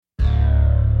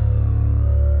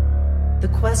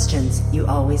questions you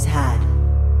always had.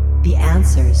 The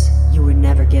answers you were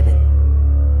never given.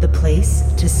 The place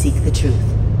to seek the truth.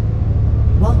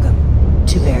 Welcome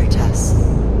to Veritas.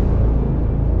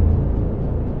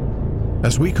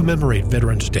 As we commemorate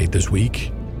Veterans Day this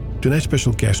week, tonight's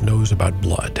special guest knows about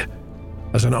blood.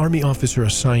 As an Army officer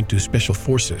assigned to Special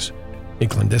Forces in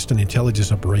clandestine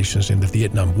intelligence operations in the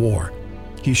Vietnam War,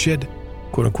 he shed,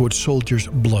 quote-unquote, soldiers'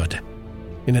 blood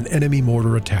in an enemy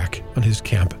mortar attack on his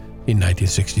camp in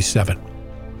 1967.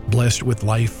 Blessed with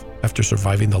life after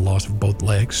surviving the loss of both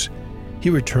legs,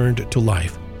 he returned to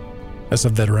life as a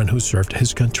veteran who served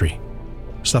his country.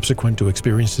 Subsequent to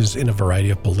experiences in a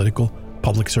variety of political,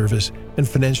 public service, and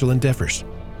financial endeavors,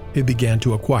 he began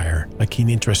to acquire a keen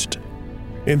interest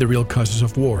in the real causes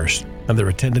of wars and their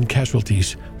attendant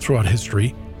casualties throughout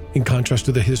history, in contrast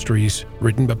to the histories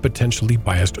written by potentially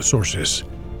biased sources.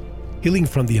 Healing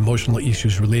from the emotional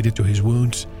issues related to his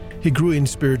wounds, he grew in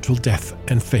spiritual depth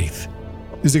and faith.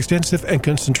 His extensive and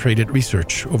concentrated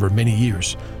research over many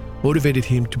years motivated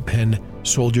him to pen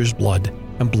Soldier's Blood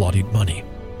and Bloodied Money,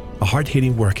 a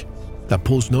hard-hitting work that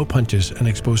pulls no punches and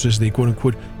exposes the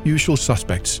quote-unquote usual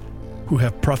suspects who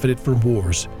have profited from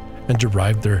wars and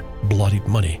derived their bloodied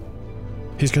money.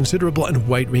 His considerable and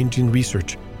wide-ranging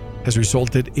research has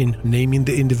resulted in naming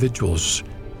the individuals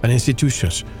and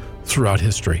institutions throughout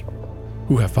history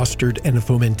who have fostered and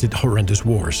fomented horrendous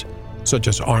wars, such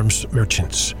as arms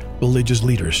merchants, religious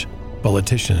leaders,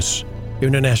 politicians,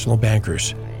 international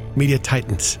bankers, media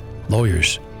titans,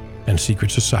 lawyers, and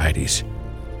secret societies.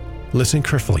 Listen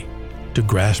carefully to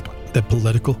grasp the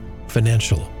political,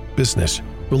 financial, business,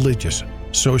 religious,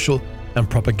 social, and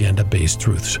propaganda-based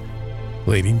truths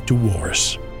leading to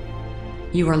wars.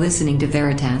 You are listening to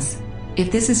Veritas. If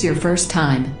this is your first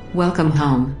time, welcome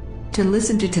home. To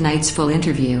listen to tonight's full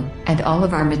interview and all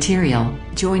of our material,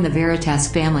 join the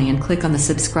Veritas family and click on the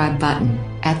subscribe button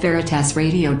at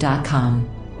veritasradio.com.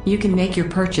 You can make your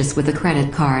purchase with a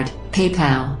credit card,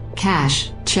 PayPal,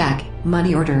 cash, check,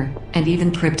 money order, and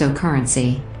even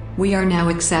cryptocurrency. We are now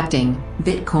accepting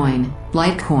Bitcoin,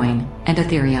 Litecoin, and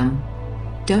Ethereum.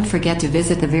 Don't forget to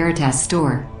visit the Veritas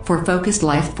store for Focused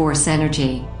Life Force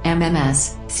Energy,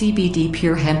 MMS, CBD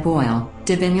Pure Hemp Oil,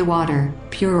 Divina Water,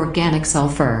 Pure Organic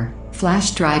Sulfur,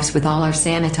 flash drives with all our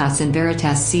Sanitas and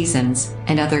Veritas seasons,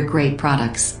 and other great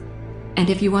products. And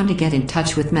if you want to get in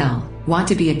touch with Mel, want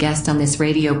to be a guest on this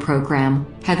radio program,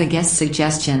 have a guest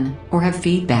suggestion, or have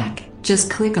feedback,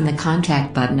 just click on the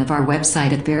contact button of our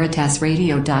website at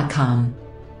veritasradio.com.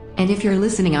 And if you're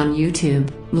listening on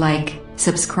YouTube, like,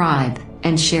 subscribe,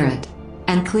 and share it.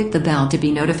 And click the bell to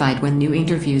be notified when new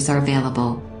interviews are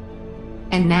available.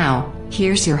 And now,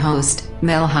 here's your host,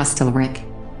 Mel Hostelrick.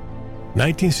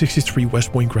 1963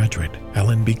 West Point graduate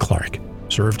Alan B. Clark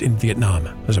served in Vietnam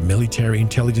as a military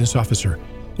intelligence officer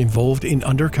involved in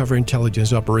undercover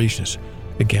intelligence operations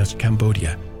against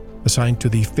Cambodia, assigned to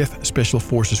the 5th Special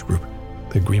Forces Group,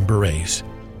 the Green Berets.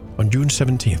 On June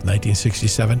 17,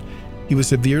 1967, he was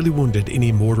severely wounded in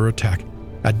a mortar attack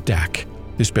at Dak,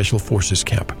 the Special Forces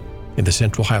camp in the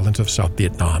Central Highlands of South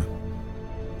Vietnam,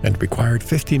 and required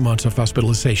 15 months of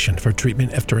hospitalization for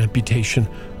treatment after amputation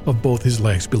of both his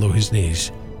legs below his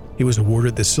knees. He was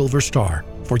awarded the Silver Star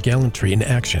for gallantry in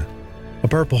action, a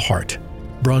Purple Heart,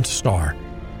 Bronze Star,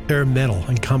 Air Medal,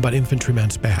 and Combat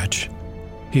Infantryman's Badge.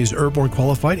 He is airborne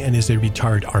qualified and is a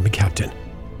retired Army captain.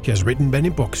 He has written many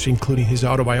books, including his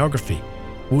autobiography,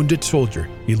 Wounded Soldier,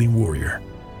 Healing Warrior.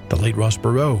 The late Ross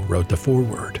Perot wrote the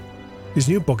foreword. His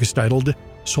new book is titled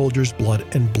Soldier's Blood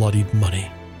and Bloodied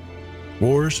Money: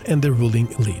 Wars and the Ruling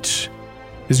Elites.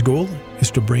 His goal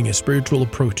is to bring a spiritual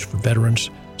approach for veterans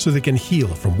so they can heal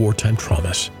from wartime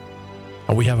traumas.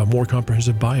 And we have a more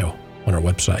comprehensive bio on our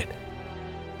website.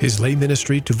 His lay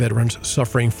ministry to veterans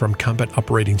suffering from combat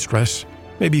operating stress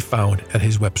may be found at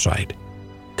his website,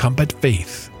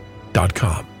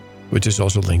 combatfaith.com, which is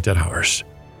also linked at ours.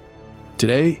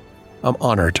 Today, I'm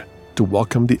honored to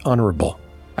welcome the Honorable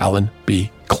Alan B.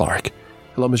 Clark.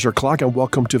 Hello, Mr. Clark, and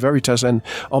welcome to Veritas. And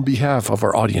on behalf of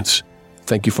our audience,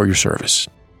 thank you for your service.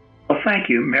 Well, thank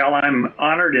you, Mel. I'm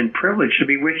honored and privileged to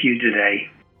be with you today.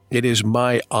 It is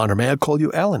my honor. May I call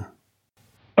you Alan?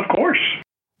 Of course.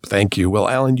 Thank you. Well,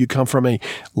 Alan, you come from a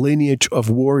lineage of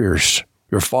warriors.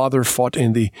 Your father fought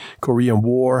in the Korean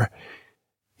War.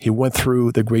 He went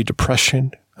through the Great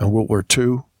Depression and World War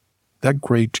II. That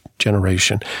great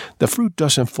generation. The fruit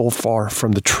doesn't fall far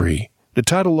from the tree. The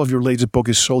title of your latest book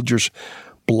is Soldier's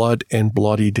Blood and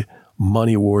Bloodied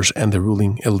Money: Wars and the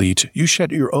Ruling Elite. You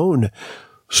shed your own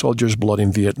soldier's blood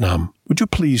in Vietnam. Would you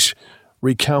please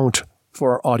recount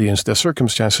for our audience the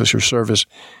circumstances of your service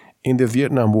in the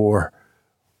Vietnam War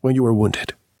when you were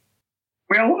wounded?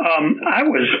 Well, I'm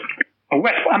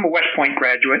a West Point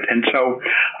graduate, and so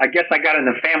I guess I got in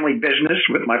the family business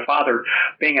with my father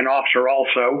being an officer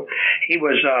also. He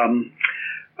was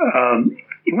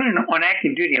he went on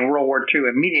active duty in World War II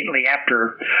immediately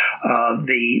after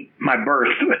my birth.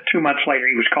 2 months later,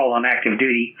 he was called on active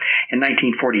duty in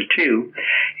 1942,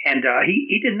 and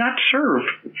he did not serve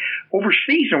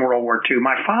overseas in World War II.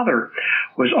 My father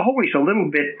was always a little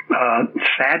bit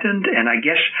saddened and I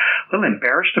guess a little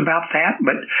embarrassed about that.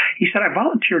 But he said, "I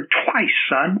volunteered twice,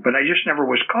 son, but I just never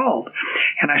was called."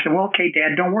 And I said, "Well, okay,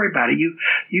 Dad, don't worry about it. You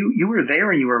were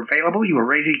there and you were available. You were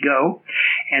ready to go."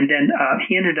 And then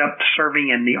he ended up serving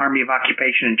in the Army of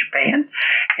Occupation in Japan.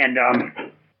 And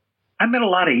I met a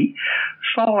lot of,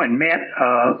 saw and met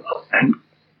and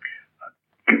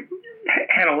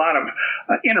had a lot of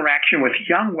interaction with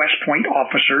young West Point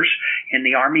officers in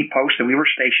the Army post that we were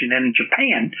stationed in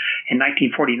Japan in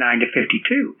 1949 to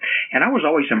 52. And I was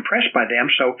always impressed by them.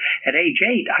 So at age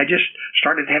 8, I just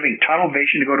started having tunnel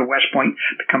vision to go to West Point,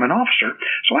 become an officer.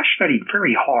 So I studied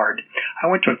very hard. I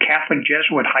went to a Catholic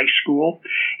Jesuit high school,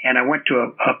 and I went to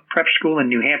a prep school in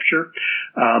New Hampshire,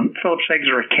 Phillips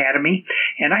Exeter Academy.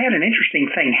 And I had an interesting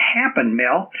thing happen,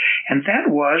 Mel, and that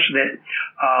was that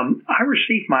I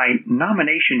received my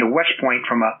nomination to West Point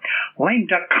from a lame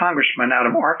duck congressman out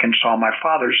of Arkansas, my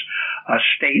father's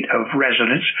state of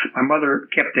residence. My mother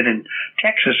kept it in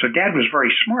Texas, so Dad was very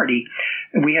smart.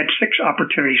 We had 6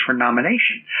 opportunities for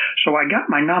nomination. So I got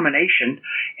my nomination,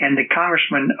 and the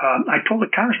congressman, I told the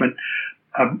congressman,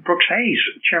 Brooks Hayes,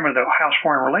 chairman of the House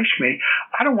Foreign Relations Committee,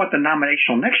 "I don't want the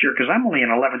nominational next year because I'm only an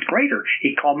 11th grader."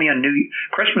 He called me on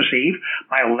Christmas Eve,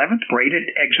 my 11th grade at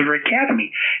Exeter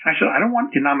Academy. And I said, "I don't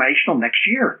want the nominational next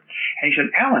year." And he said,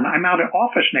 "Alan, I'm out of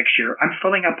office next year. I'm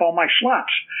filling up all my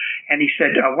slots." And he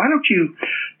said, "Why don't you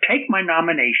take my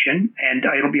nomination, and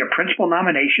it'll be a principal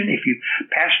nomination. If you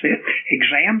pass the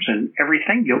exams and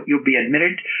everything, you'll be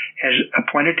admitted as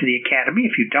appointed to the academy.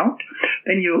 If you don't,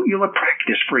 then you'll have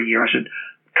practiced for a year." I said,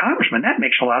 "Congressman, that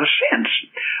makes a lot of sense."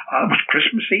 It was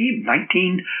Christmas Eve,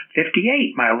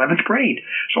 1958, my 11th grade.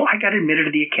 So I got admitted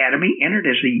to the academy, entered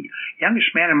as the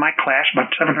youngest man in my class,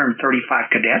 about 735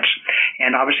 cadets.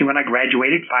 And obviously when I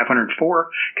graduated, 504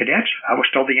 cadets, I was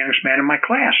still the youngest man in my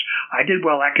class. I did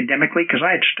well academically because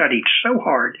I had studied so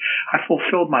hard. I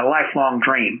fulfilled my lifelong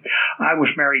dream. I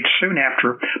was married soon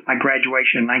after my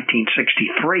graduation in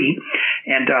 1963.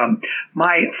 And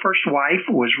my first wife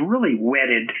was really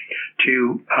wedded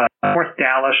to North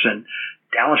Dallas and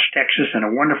Dallas, Texas, and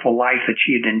a wonderful life that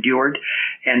she had endured.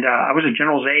 And I was a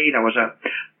general's aide. I was a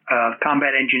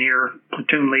combat engineer,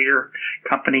 platoon leader,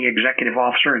 company executive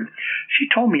officer. And she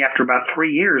told me after about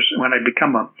 3 years, when I'd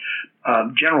become a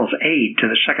general's aide to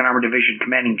the 2nd Armored Division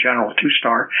commanding general,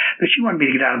 2-star, that she wanted me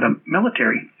to get out of the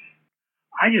military.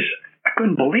 I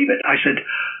couldn't believe it. I said,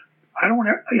 "I don't want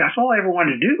to." That's all I ever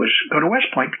wanted to do was go to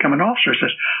West Point, become an officer.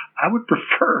 Says, "I would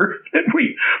prefer that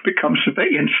we become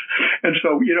civilians." And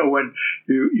so, when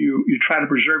you try to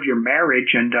preserve your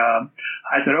marriage, and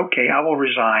I said, "Okay, I will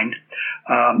resign."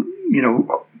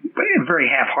 Very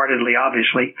half-heartedly,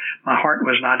 obviously. My heart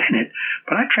was not in it.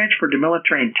 But I transferred to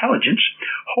military intelligence,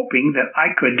 hoping that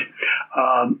I could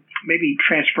maybe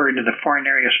transfer into the Foreign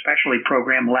Area Specialty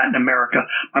Program, Latin America.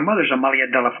 My mother's Amalia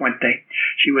de la Fuente.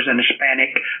 She was an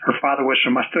Hispanic. Her father was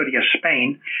from Asturias,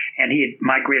 Spain, and he had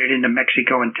migrated into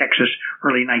Mexico and Texas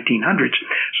early 1900s.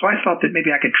 So I thought that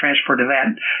maybe I could transfer to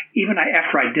that. Even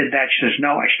after I did that, she says,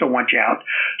 "No, I still want you out."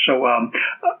 So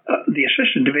the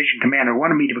assistant division commander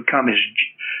wanted me to become his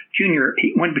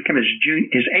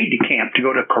his aide-de-camp to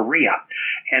go to Korea.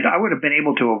 And I would have been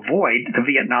able to avoid the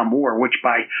Vietnam War, which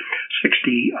by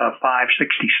 65,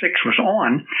 66 was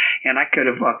on. And I could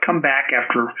have come back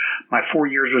after my 4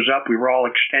 years was up. We were all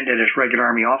extended as regular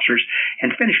Army officers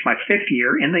and finished my 5th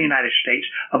year in the United States,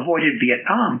 avoided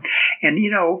Vietnam. And,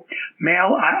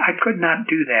 Mel, I could not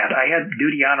do that. I had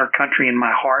duty, honor, country in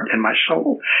my heart and my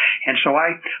soul. And so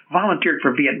I volunteered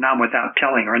for Vietnam without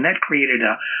telling her. And that created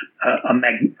a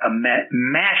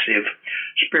massive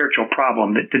spiritual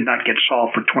problem that did not get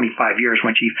solved for 25 years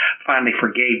when she finally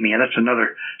forgave me. And that's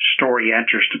another story,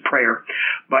 answers to prayer.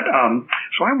 But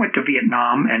so I went to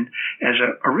Vietnam, and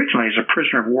originally as a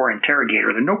prisoner of war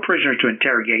interrogator. There were no prisoners to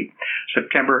interrogate.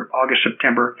 August,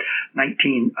 September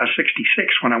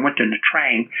 1966, when I went to Nha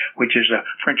Trang, which is the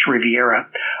French Riviera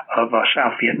of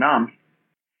South Vietnam.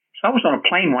 So I was on a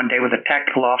plane one day with a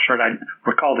tactical officer, and I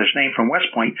recalled his name from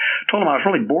West Point, told him I was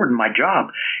really bored in my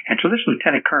job. And so this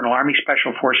Lieutenant Colonel, Army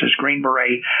Special Forces, Green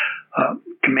Beret,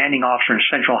 commanding officer in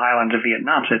Central Highlands of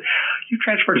Vietnam, said, you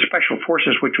transferred to Special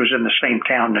Forces, which was in the same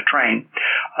town, the train,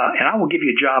 and I will give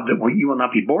you a job that you will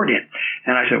not be bored in.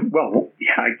 And I said, well,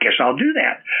 yeah, I guess I'll do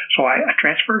that. So I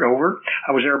transferred over.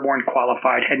 I was airborne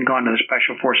qualified, hadn't gone to the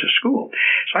Special Forces school.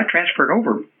 So I transferred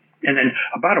over. And then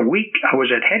about a week, I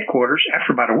was at headquarters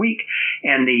after about a week,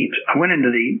 and I went into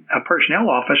the personnel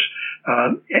office,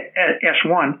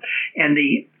 S1, and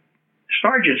the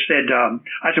sergeant said,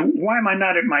 I said, why am I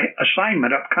not at my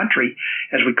assignment up country,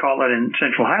 as we call it in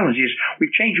Central Highlands? He says,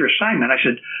 we've changed your assignment. I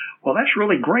said, well, that's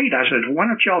really great. I said, why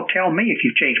don't y'all tell me if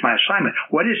you've changed my assignment?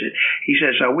 What is it? He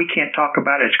says, we can't talk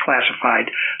about it. It's classified.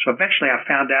 So eventually I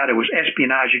found out it was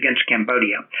espionage against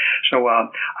Cambodia. So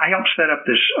I helped set up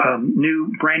this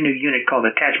brand new unit called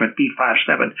Attachment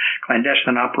B57,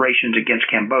 Clandestine Operations Against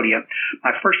Cambodia.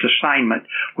 My first assignment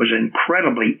was an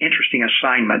incredibly interesting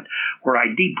assignment where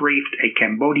I debriefed a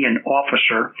Cambodian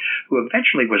officer who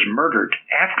eventually was murdered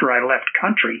after I left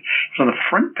country. It was on the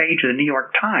front page of the New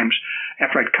York Times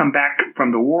after I'd come back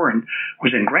from the war and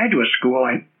was in graduate school.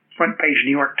 Front page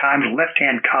New York Times,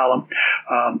 left-hand column,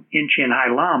 In Chin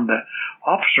Hai Lam, the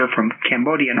officer from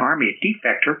Cambodian Army, a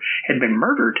defector, had been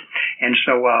murdered. And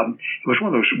so it was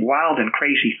one of those wild and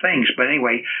crazy things. But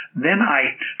anyway, then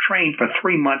I trained for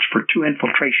 3 months for 2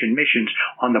 infiltration missions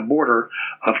on the border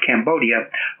of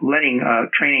Cambodia,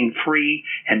 training 3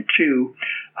 and 2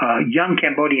 young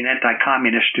Cambodian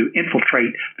anti-communists to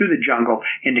infiltrate through the jungle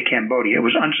into Cambodia. It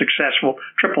was unsuccessful,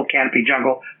 triple canopy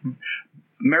jungle.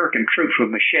 American troops with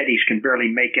machetes can barely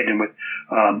make it, and with,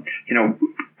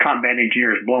 combat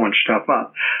engineers blowing stuff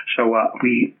up. So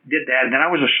we did that, and then I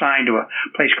was assigned to a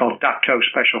place called Dak To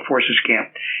Special Forces Camp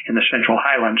in the Central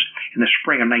Highlands in the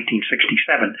spring of 1967.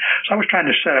 So I was trying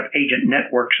to set up agent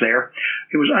networks there.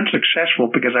 It was unsuccessful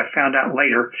because I found out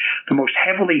later the most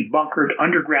heavily bunkered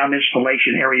underground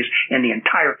installation areas in the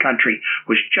entire country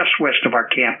was just west of our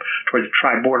camp toward the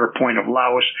tri-border point of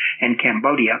Laos and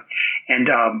Cambodia. And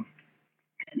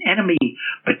an enemy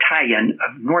battalion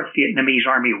of North Vietnamese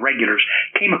Army regulars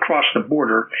came across the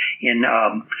border in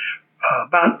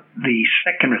about the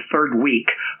second or third week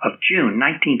of June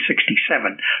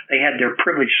 1967. They had their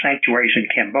privileged sanctuaries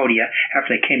in Cambodia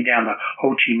after they came down the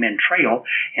Ho Chi Minh Trail,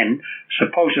 and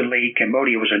supposedly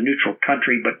Cambodia was a neutral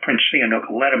country, but Prince Sihanouk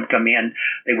let them come in.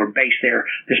 They were based there.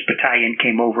 This battalion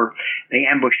came over. They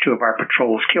ambushed 2 of our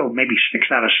patrols, killed maybe 6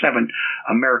 out of 7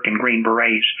 American Green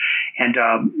Berets. And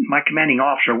my commanding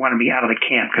officer wanted me out of the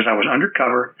camp because I was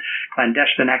undercover,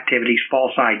 clandestine activities,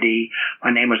 false ID.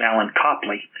 My name was Alan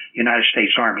Copley, United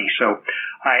States Army. So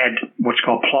I had what's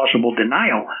called plausible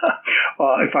denial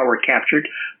if I were captured.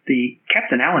 The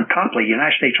Captain Alan Copley,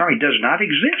 United States Army, does not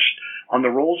exist on the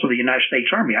rolls of the United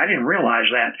States Army. I didn't realize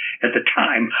that at the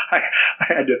time. I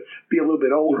had to be a little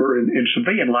bit older in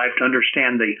civilian life to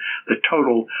understand the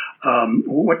total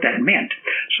what that meant.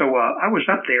 So I was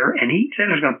up there, and he said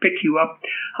I was going to pick you up.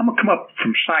 I'm going to come up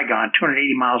from Saigon,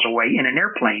 280 miles away, in an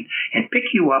airplane and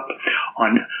pick you up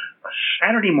on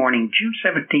Saturday morning, June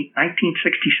 17,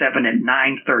 1967 at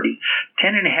 9:30,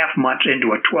 10 and a half months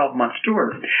into a 12-month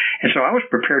tour. And so I was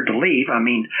prepared to leave. I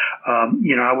mean,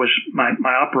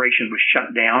 my operations was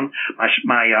shut down.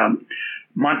 My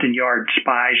Montagnard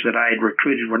spies that I had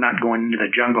recruited were not going into the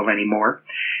jungle anymore.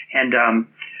 And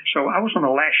so I was on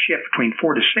the last shift between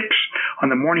 4 to 6 on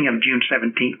the morning of June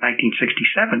 17,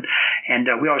 1967. And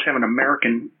we always have an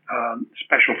American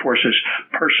Special Forces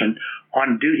person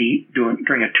on duty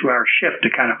during a 2-hour shift to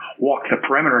kind of walk the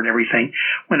perimeter and everything,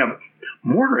 when a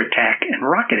mortar attack and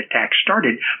rocket attack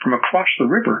started from across the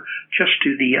river just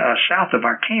to the south of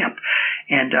our camp.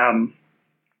 And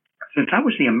since I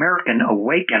was the American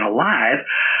awake and alive,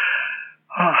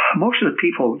 most of the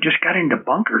people just got into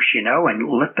bunkers, and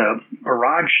let the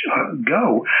barrage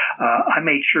go. I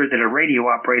made sure that a radio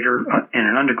operator in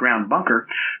an underground bunker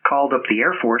called up the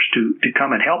Air Force to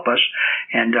come and help us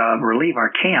and relieve our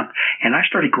camp. And I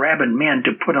started grabbing men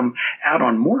to put them out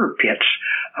on mortar pits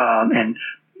and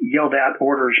yelled out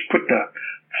orders, put the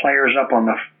flares up on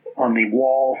the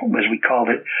wall, as we called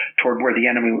it, toward where the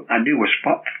enemy I knew was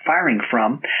firing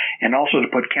from, and also to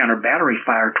put counter battery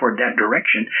fire toward that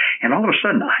direction. And all of a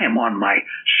sudden, I am on my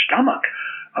stomach.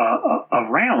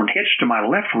 A round hits to my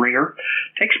left rear,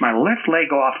 takes my left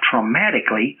leg off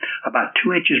traumatically, about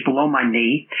 2 inches below my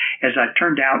knee. As I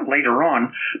turned out later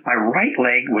on, my right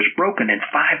leg was broken in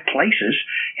 5 places,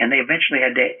 and they eventually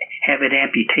had to have it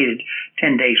amputated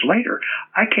 10 days later.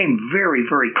 I came very,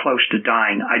 very close to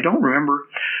dying. I don't remember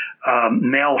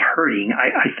Mel, hurting.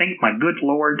 I think my good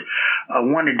Lord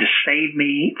wanted to save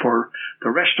me for the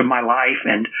rest of my life,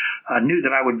 and knew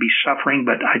that I would be suffering,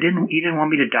 but He didn't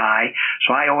want me to die.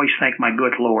 So I always thank my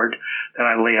good Lord that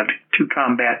I lived. 2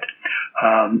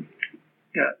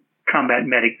 combat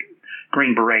medic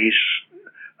Green Berets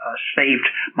saved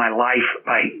my life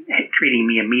by treating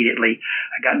me immediately.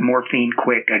 I got morphine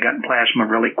quick. I got plasma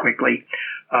really quickly.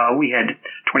 We had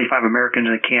 25 Americans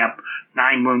in the camp,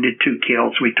 9 wounded, 2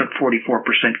 killed. So we took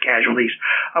 44% casualties.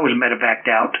 I was medevaced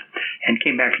out and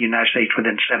came back to the United States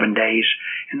within 7 days.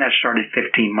 And that started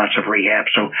 15 months of rehab.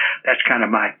 So that's kind of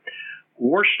my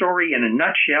war story in a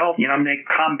nutshell. I'm a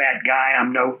combat guy.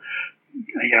 I'm no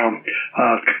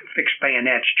fixed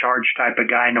bayonets charge type of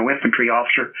guy, no infantry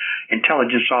officer,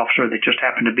 intelligence officer that just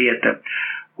happened to be at the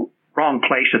wrong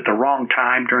place at the wrong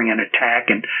time during an attack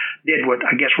and did what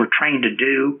I guess we're trained to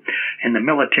do in the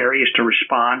military, is to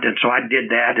respond. And so I did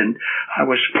that, and I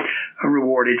was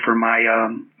rewarded for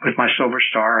with my Silver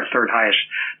Star, our 3rd highest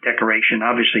decoration.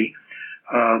 Obviously,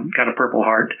 got a Purple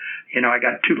Heart. I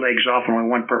got 2 legs off and only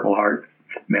 1 Purple Heart.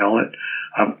 Mel,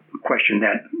 I've questioned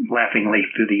that laughingly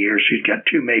through the years. She's got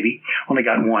 2 maybe, only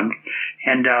got 1.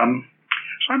 And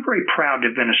so I'm very proud to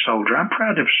have been a soldier. I'm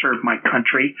proud to have served my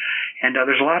country. And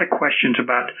there's a lot of questions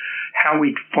about how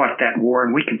we fought that war,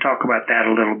 and we can talk about that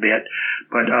a little bit.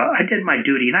 But I did my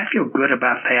duty, and I feel good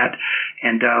about that.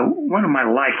 And one of my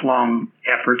lifelong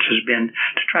efforts has been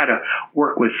to try to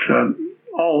work with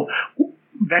all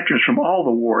veterans from all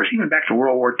the wars, even back to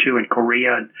World War II and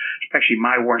Korea, and especially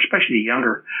my war, especially the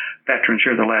younger veterans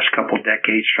here the last couple of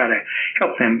decades, try to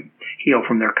help them heal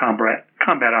from their combat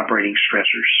operating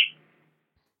stressors.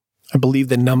 I believe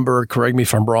the number, correct me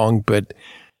if I'm wrong, but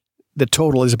the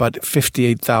total is about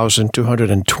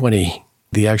 58,220,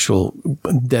 the actual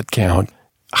death count.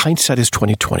 Hindsight is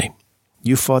 2020.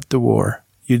 You fought the war.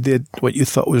 You did what you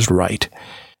thought was right.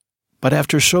 But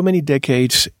after so many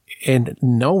decades, and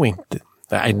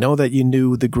I know that you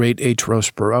knew the great H.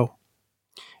 Rose Perot.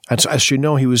 As you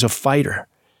know, he was a fighter,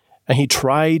 and he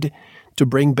tried to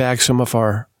bring back some of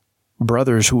our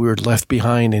brothers who were left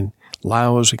behind in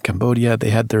Laos and Cambodia. They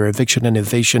had their eviction and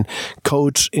evasion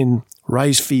codes in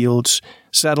rice fields.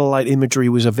 Satellite imagery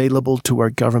was available to our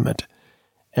government,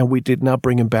 and we did not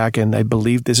bring him back. And I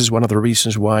believe this is one of the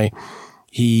reasons why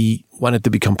he wanted to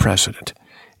become president.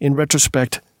 In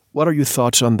retrospect, what are your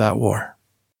thoughts on that war?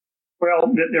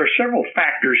 Well, there are several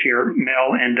factors here,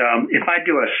 Mel, and if I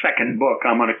do a second book,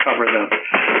 I'm going to cover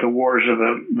the wars of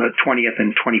the 20th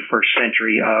and 21st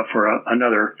century for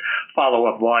another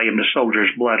follow-up volume, The Soldier's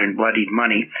Blood and Bloodied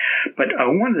Money. But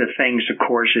one of the things, of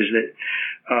course, is that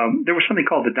there was something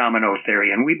called the domino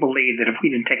theory, and we believed that if we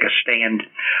didn't take a stand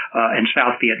in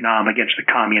South Vietnam against the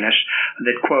communists,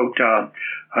 that, quote,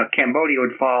 Cambodia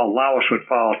would fall, Laos would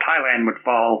fall, Thailand would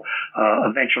fall,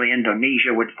 eventually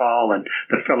Indonesia would fall, and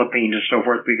the Philippines and so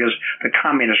forth, because the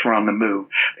communists were on the move.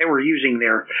 They were using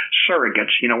their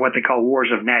surrogates, what they call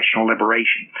wars of national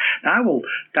liberation. Now, I will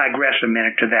digress a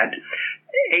minute to that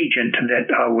agent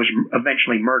that was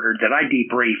eventually murdered, that I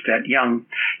debriefed, that young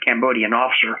Cambodian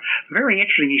officer. Very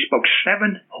interesting. He spoke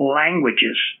 7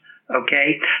 languages.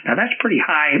 Okay, now that's a pretty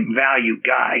high value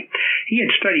guy. He had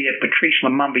studied at Patrice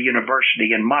Lumumba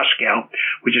University in Moscow,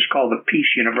 which is called the Peace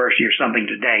University or something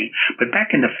today. But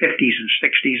back in the 50s and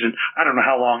 60s, and I don't know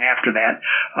how long after that,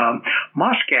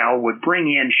 Moscow would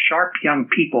bring in sharp young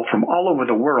people from all over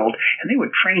the world, and they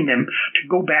would train them to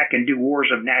go back and do wars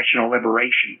of national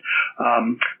liberation,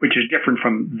 which is different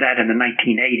from that in the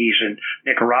 1980s in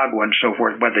Nicaragua and so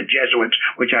forth by the Jesuits,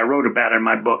 which I wrote about in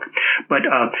my book. But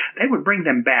they would bring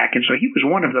them back. And so he was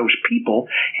one of those people,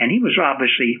 and he was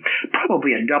obviously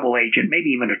probably a double agent, maybe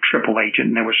even a triple agent.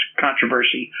 And there was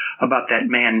controversy about that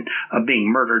man being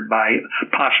murdered by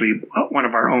possibly one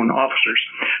of our own officers.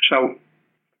 So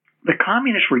the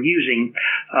communists were using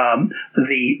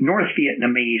the North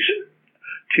Vietnamese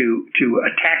to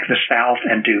attack the South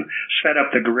and to set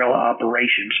up the guerrilla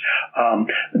operations.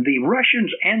 The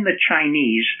Russians and the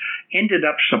Chinese ended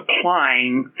up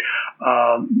supplying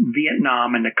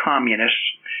Vietnam and the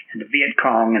communists and the Viet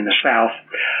Cong in the South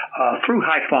through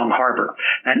Haiphong Harbor.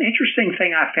 An interesting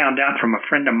thing I found out from a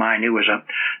friend of mine who was a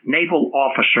naval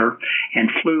officer and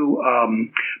flew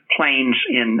planes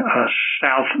in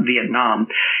South Vietnam.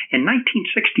 In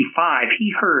 1965,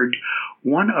 he heard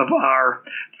one of our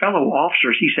fellow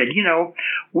officers, he said,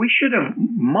 we should have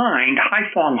mined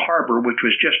Haiphong Harbor, which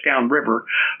was just downriver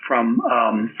from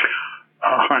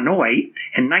Hanoi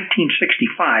in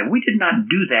 1965. We did not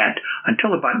do that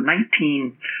until about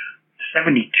 1970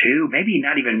 72, maybe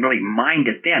not even really mind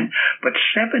it then. But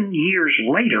 7 years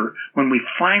later, when we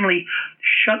finally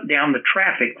shut down the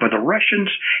traffic for the Russians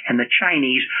and the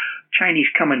Chinese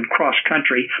coming cross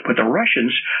country, but the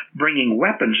Russians bringing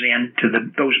weapons in to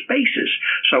those bases.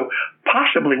 So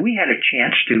possibly we had a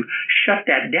chance to shut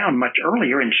that down much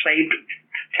earlier and saved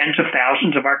tens of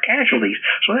thousands of our casualties.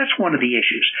 So that's one of the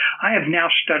issues. I have now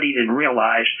studied and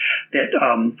realized that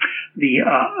the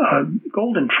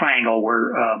Golden Triangle,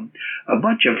 where a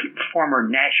bunch of former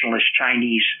nationalist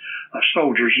Chinese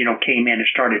soldiers, came in and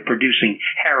started producing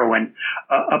heroin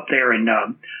up there in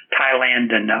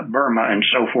Thailand and Burma and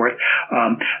so forth.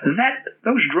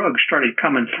 Those drugs started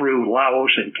coming through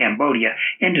Laos and Cambodia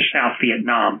into South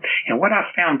Vietnam. And what I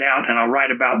found out, and I'll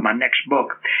write about in my next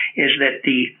book, is that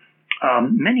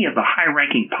many of the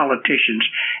high-ranking politicians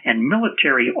and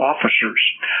military officers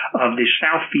of the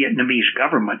South Vietnamese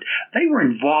government, they were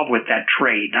involved with that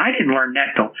trade. And I didn't learn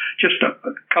that till just a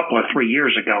couple or 3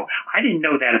 years ago. I didn't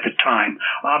know that at the time.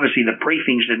 Obviously, the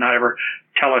briefings did not ever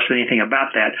tell us anything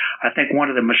about that. I think one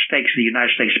of the mistakes the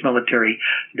United States military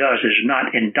does is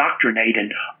not indoctrinate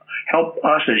and help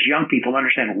us as young people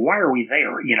understand why are we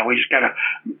there. We just got to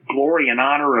glory and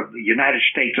honor of the United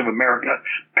States of America,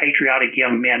 patriotic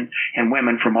young men and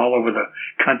women from all over the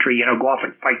country, go off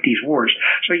and fight these wars.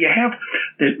 So you have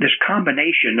this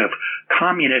combination of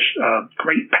communist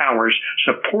great powers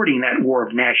supporting that war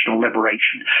of national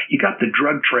liberation. You got the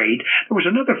drug trade. There was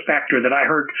another factor that I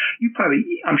heard.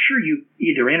 I'm sure you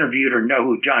either interviewed or know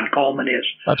who John Coleman is.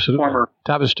 Absolutely. Former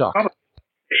Tavistock.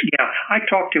 Yeah, I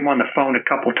talked to him on the phone a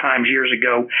couple times years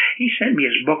ago. He sent me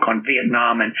his book on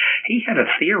Vietnam, and he had a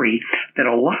theory that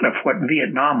a lot of what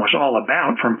Vietnam was all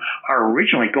about from our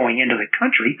originally going into the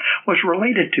country was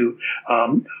related to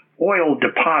oil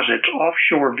deposits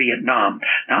offshore Vietnam.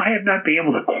 Now, I have not been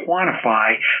able to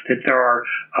quantify that there are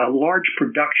large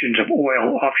productions of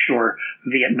oil offshore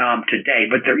Vietnam today,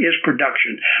 but there is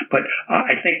production. But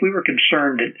I think we were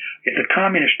concerned that if the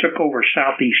communists took over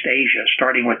Southeast Asia,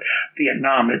 starting with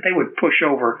Vietnam, that they would push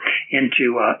over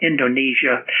into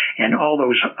Indonesia and all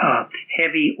those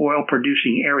heavy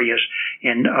oil-producing areas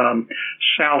in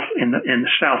the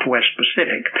Southwest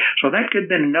Pacific. So that could have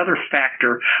been another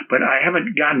factor, but I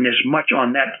haven't gotten as much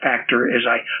on that factor as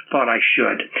I thought I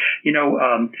should.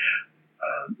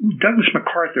 Douglas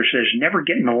MacArthur says never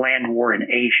get in a land war in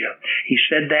Asia. He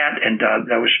said that, and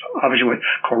that was obviously what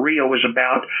Korea was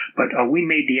about, but we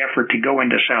made the effort to go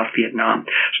into South Vietnam.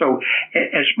 So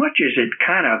as much as it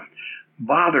kind of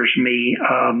bothers me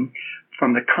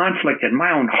from the conflict in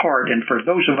my own heart, and for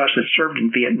those of us that served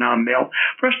in Vietnam, Bill,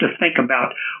 for us to think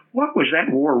about what was that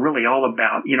war really all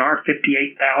about? Our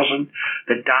 58,000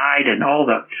 that died and all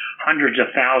the hundreds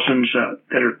of thousands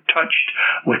that are touched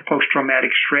with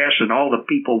post-traumatic stress and all the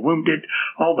people wounded,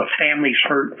 all the families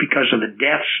hurt because of the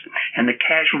deaths and the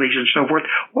casualties and so forth.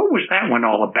 What was that one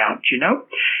all about,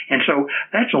 And so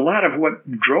that's a lot of what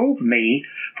drove me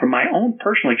from my own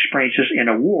personal experiences in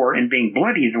a war and being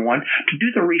bloodied in one to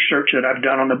do the research that I've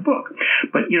done on the book.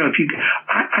 But,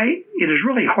 it is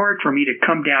really hard for me to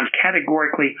come down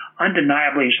categorically,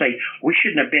 undeniably and say, we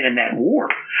shouldn't have been in that war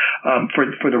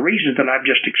for the reasons that I've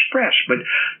just expressed. But,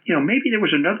 maybe there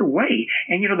was another way.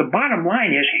 And, the bottom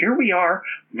line is here we are,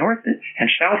 North and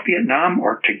South Vietnam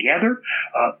are together.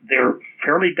 They're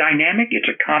fairly dynamic. It's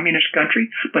a communist country,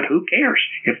 but who cares?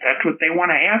 If that's what they want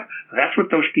to have, that's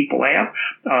what those people have.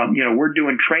 We're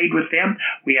doing trade with them.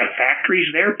 We have factories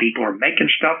there. People are making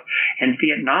stuff in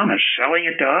Vietnam and selling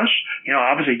it to us,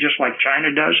 obviously just like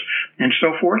China does and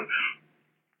so forth.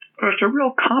 It's a real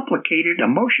complicated,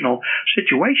 emotional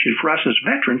situation for us as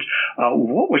veterans.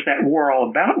 What was that war all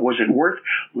about? Was it worth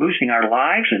losing our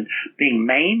lives and being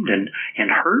maimed and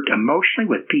hurt emotionally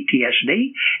with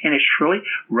PTSD? And it's really,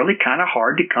 really kind of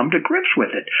hard to come to grips with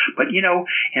it. But,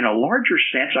 in a larger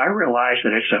sense, I realize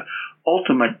that it's a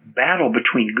ultimate battle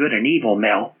between good and evil,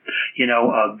 Mel.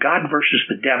 God versus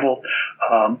the devil,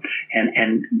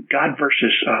 and God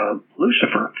versus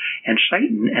Lucifer and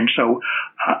Satan. And so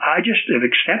I just have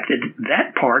accepted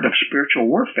that part of spiritual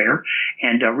warfare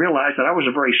and realized that I was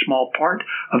a very small part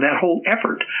of that whole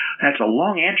effort. That's a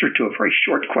long answer to a very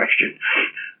short question.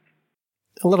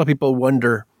 A lot of people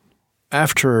wonder,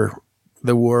 after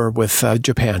the war with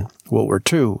Japan, World War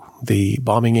II, the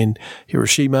bombing in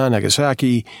Hiroshima,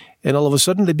 Nagasaki, and all of a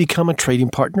sudden they become a trading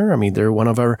partner. I mean, they're one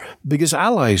of our biggest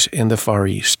allies in the Far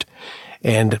East.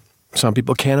 And some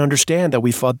people can't understand that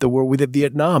we fought the war with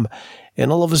Vietnam.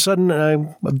 And all of a sudden,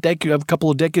 a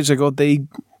couple of decades ago, they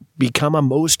become a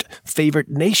most favored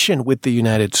nation with the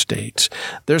United States.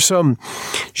 There's some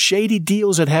shady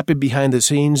deals that happen behind the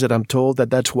scenes that I'm told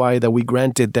that's why that we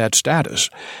granted that status.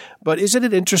 But isn't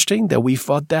it interesting that we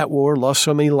fought that war, lost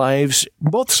so many lives,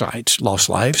 both sides lost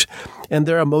lives, and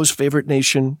they're a most favored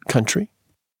nation country?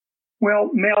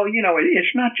 Well, Mel,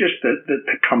 it's not just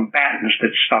the combatants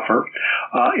that suffer.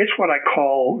 It's what I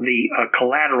call the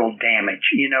collateral damage.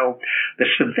 The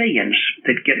civilians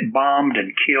that get bombed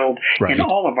and killed right. in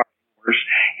all of our wars.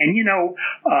 And,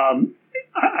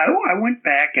 I went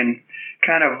back and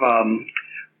kind of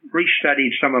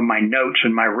restudied some of my notes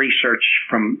and my research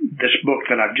from this book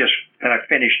that I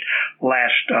finished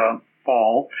last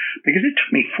fall, because it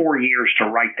took me 4 years to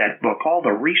write that book. All the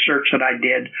research that I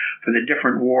did for the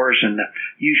different wars and the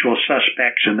usual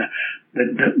suspects and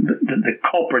the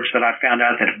culprits that I found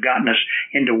out that have gotten us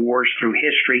into wars through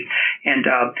history. And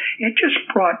it just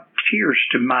brought tears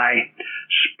to my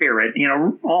spirit,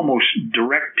 almost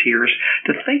direct tears,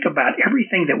 to think about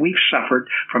everything that we've suffered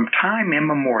from time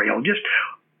immemorial, just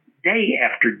day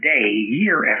after day,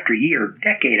 year after year,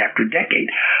 decade after decade,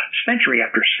 century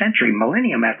after century,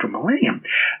 millennium after millennium,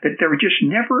 that there just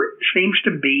never seems to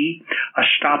be a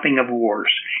stopping of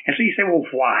wars. And so you say, well,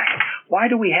 why? Why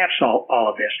do we have all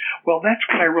of this? Well, that's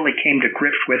what I really came to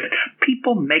grips with.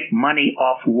 People make money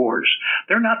off wars.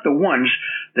 They're not the ones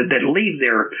that leave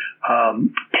their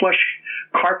plush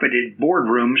carpeted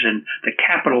boardrooms in the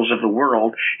capitals of the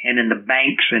world and in the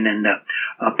banks and in the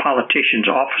politicians'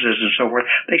 offices and so forth.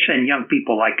 They send young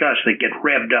people like us that get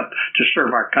revved up to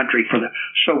serve our country for the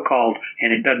so-called,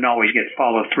 and it doesn't always get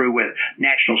followed through with,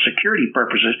 national security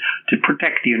purposes to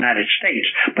protect the United States.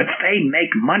 But they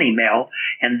make money, Mel,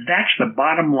 and that's the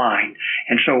bottom line.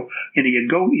 And so, you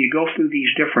go through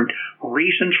these different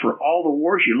reasons for all the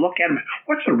wars. You look at them.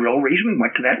 What's the real reason we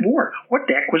went to that war? What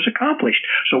the heck was accomplished?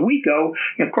 So we go.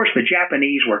 Of course, the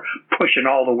Japanese were pushing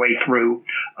all the way through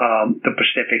the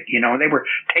Pacific. They were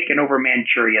taking over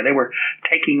Manchuria. They were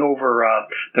taking over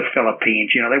the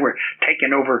Philippines. They were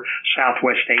taking over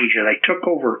Southwest Asia. They took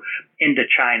over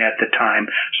Indochina at the time.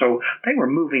 So they were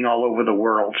moving all over the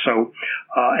world. So,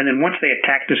 and then once they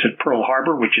attacked us at Pearl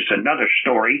Harbor, which is another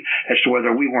story as to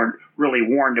whether we weren't really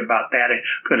warned about that and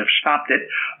could have stopped it,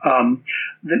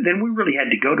 then we really had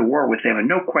to go to war with them. And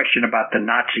no question about the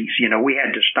Nazis. We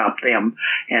had to stop them.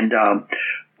 And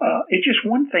it's just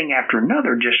one thing after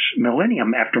another, just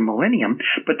millennium after millennium.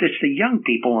 But it's the young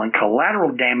people and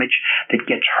collateral damage that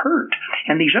gets hurt.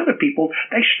 And these other people,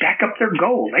 they stack up their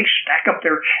gold. They stack up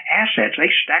their assets. They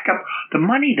stack up the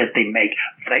money that they make.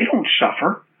 They don't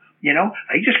suffer.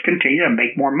 They just continue to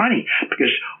make more money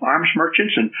because arms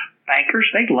merchants and bankers,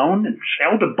 they loan and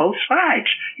sell to both sides.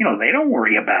 They don't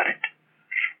worry about it.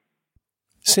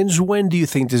 Since when do you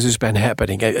think this has been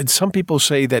happening? Some people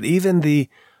say that even the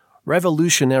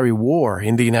Revolutionary War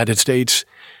in the United States,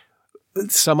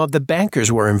 some of the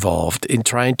bankers were involved in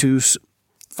trying to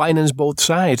finance both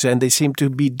sides, and they seem to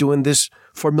be doing this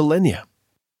for millennia.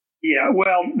 Yeah,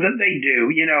 well, they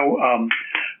do.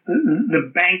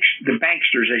 The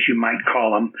banksters, as you might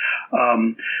call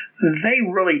them, they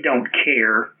really don't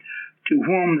care to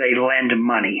whom they lend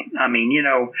money. I mean,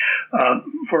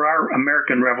 for our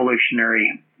American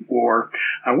Revolutionary War,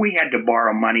 we had to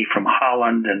borrow money from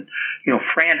Holland, and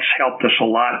France helped us a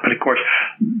lot. But of course,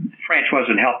 France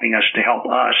wasn't helping us to help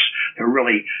us.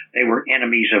 They were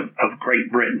enemies of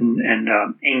Great Britain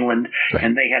and England, right.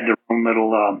 And they had their own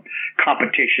little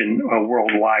competition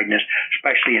worldwide, and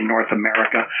especially in North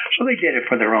America. So they did it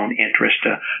for their own interest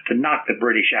to knock the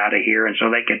British out of here, and so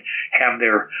they could have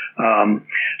their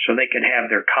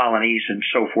colonies and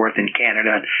so forth in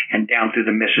Canada and down through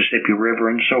the Mississippi River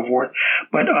and so forth.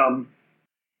 But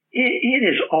it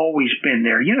has always been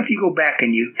there. If you go back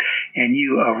and you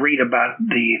read about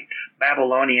the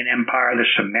Babylonian Empire, the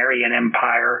Sumerian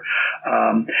Empire,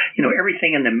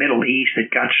 everything in the Middle East that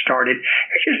got started,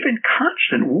 there's just been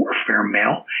constant warfare,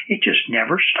 Mel. It just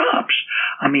never stops.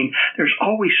 I mean, there's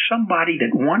always somebody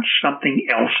that wants something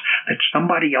else that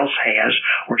somebody else has,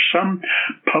 or some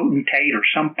potentate or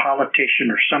some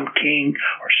politician or some king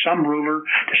or some ruler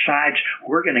decides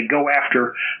we're going to go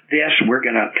after this. We're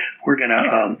going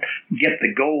to get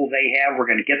the gold they have. We're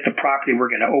going to get the property. We're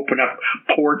going to open up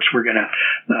ports. We're going to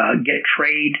get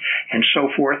trade and so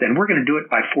forth, and we're going to do it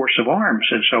by force of arms.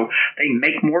 And so they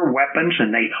make more weapons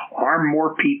and they arm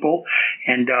more people.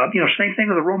 And same thing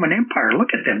with the Roman Empire.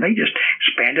 Look at them; they just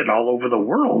expanded all over the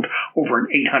world over an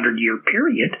 800-year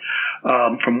period,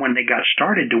 from when they got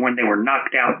started to when they were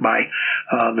knocked out by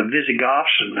the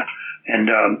Visigoths and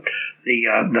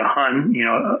the Hun,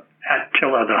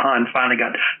 Attila the Hun finally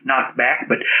got knocked back.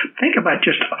 But think about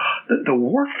just the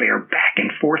warfare back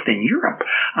and forth in Europe.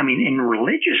 I mean, in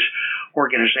religious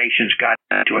organizations got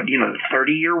into it. The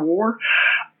 30-Year War.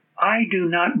 I do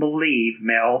not believe,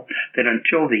 Mel, that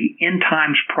until the end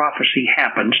times prophecy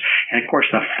happens, and of course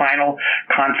the final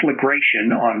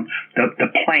conflagration on the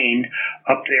plain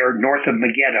up there north of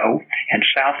Megiddo and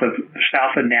south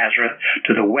of Nazareth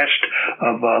to the west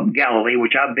of Galilee,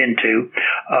 which I've been to,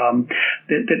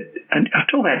 that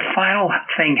until that final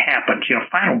thing happens,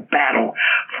 final battle,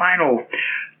 final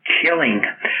killing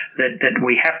that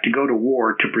we have to go to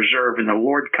war to preserve, and the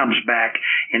Lord comes back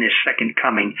in his second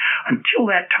coming. Until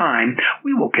that time,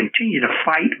 we will continue to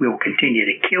fight, we will continue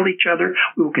to kill each other,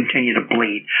 we will continue to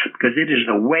bleed, because it is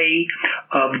the way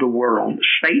of the world.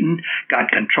 Satan got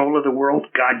control of the world.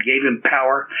 God gave him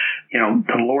power.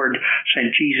 The Lord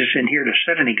sent Jesus in here to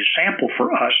set an example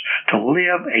for us to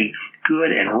live a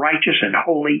good and righteous and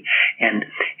holy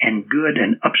and good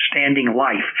and upstanding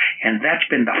life. And that's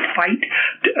been the fight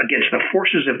against the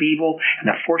forces of evil and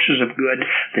the forces of good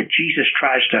that Jesus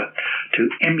tries to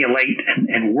emulate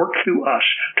and work through us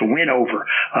to win over.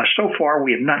 So far,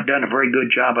 we have not done a very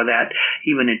good job of that,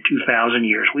 even in 2,000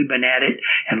 years. We've been at it,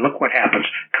 and look what happens.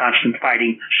 Constant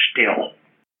fighting still.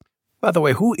 By the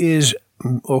way, who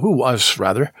was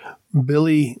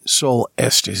Billy Sol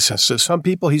Estes? So some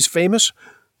people he's famous,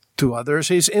 to others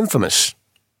he's infamous.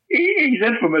 He's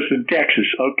infamous in Texas,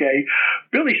 okay?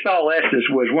 Billy Sol Estes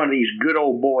was one of these good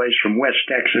old boys from West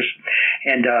Texas,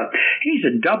 and he is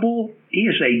a double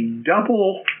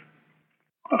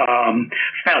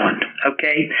felon,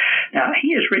 okay? Now,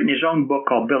 he has written his own book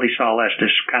called Billy Sol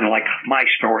Estes, kind of like my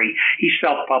story. He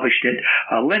self-published it.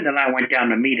 Linda and I went down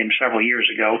to meet him several years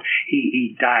ago.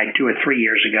 He died 2 or 3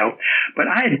 years ago. But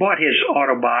I had bought his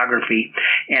autobiography,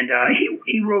 and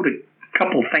he wrote a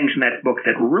couple of things in that book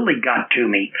that really got to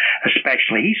me,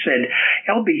 especially. He said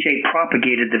LBJ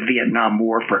propagated the Vietnam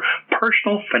War for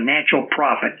personal financial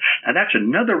profit. Now, that's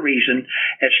another reason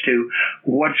as to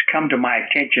what's come to my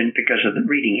attention because of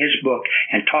reading his book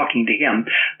and talking to him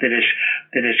that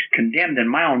is condemned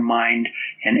in my own mind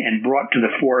and brought to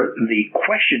the fore the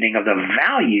questioning of the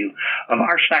value of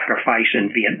our sacrifice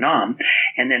in Vietnam.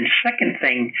 And then second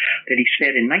thing that he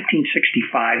said in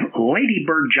 1965, Lady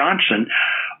Bird Johnson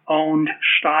owned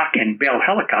stock in Bell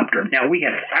Helicopter. Now, we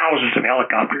had thousands of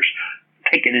helicopters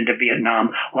taken into Vietnam.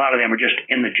 A lot of them were just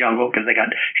in the jungle because they got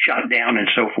shot down and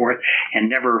so forth and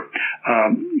never,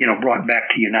 brought back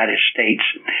to the United States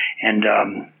and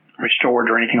restored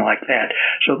or anything like that.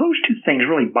 So those two things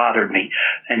really bothered me.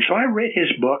 And so I read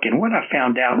his book, and what I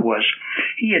found out was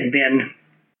he had been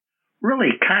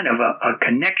really kind of a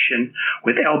connection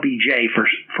with LBJ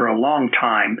for a long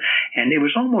time. And it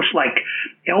was almost like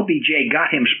LBJ got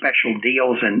him special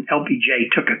deals and LBJ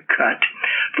took a cut,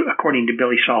 according to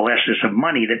Billy Sol Estes, of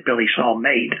money that Billy Sol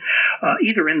made.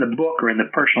 Either in the book or in the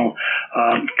personal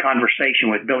conversation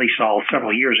with Billy Sol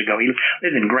several years ago. He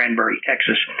lived in Granbury,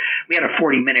 Texas. We had a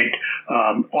 40-minute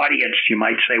audience, you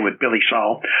might say, with Billy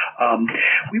Sol.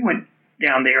 We went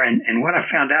down there, and what I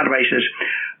found out about, he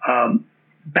says,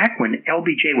 back when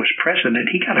LBJ was president,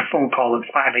 he got a phone call at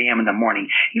 5 a.m. in the morning.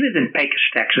 He lived in Pecos,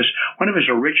 Texas. One of his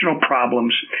original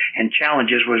problems and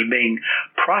challenges was being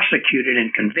prosecuted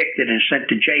and convicted and sent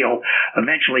to jail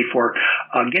eventually for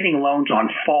getting loans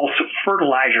on false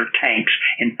fertilizer tanks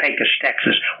in Pecos,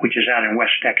 Texas, which is out in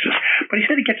West Texas. But he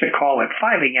said he gets a call at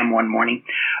 5 a.m. one morning.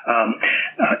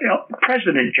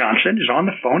 President Johnson is on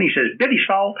the phone. He says, Billy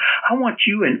Sol, I want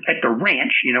you at the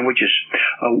ranch, which is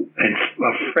in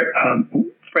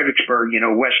Fredericksburg,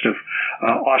 west of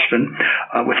Austin,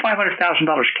 with $500,000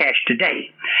 cash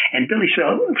today. And Billy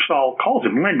Sol calls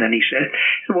him Lyndon. He said,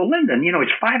 well, Lyndon,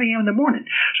 it's 5 a.m. in the morning.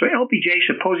 So LBJ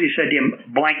supposedly said to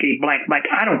him, blankety blank,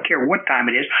 Mike, I don't care what time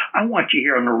it is. I want you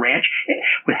here on the ranch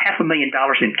with $500,000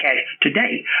 in cash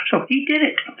today. So he did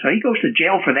it. So he goes to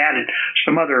jail for that and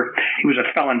he was a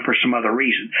felon for some other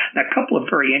reason. Now, a couple of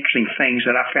very interesting things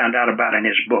that I found out about in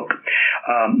his book.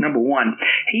 Number one,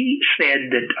 he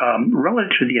said that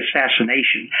relative to the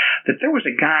assassination, that there was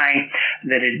a guy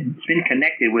that had been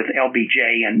connected with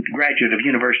LBJ and graduate of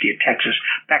University of Texas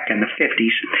back in the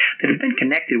 50s that had been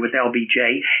connected with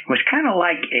LBJ, was kind of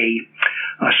like a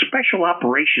special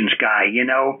operations guy,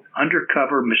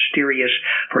 undercover, mysterious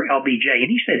for LBJ. And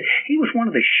he said he was one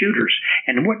of the shooters.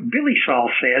 And what Billy Sol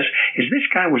says is this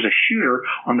guy was a shooter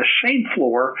on the same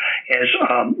floor as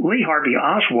Lee Harvey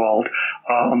Oswald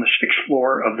on the 6th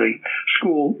floor of the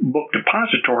school book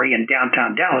depository in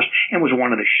downtown Dallas and was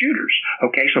one of the shooters.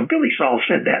 Okay, so Billy Sol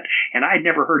said that. And I had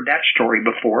never heard that story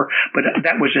before, but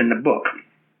that was in the book.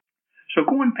 So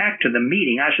going back to the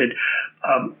meeting, I said,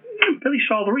 Billy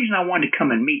Saul, the reason I wanted to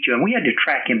come and meet you, and we had to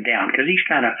track him down because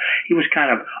he was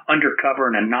kind of undercover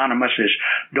and anonymous. His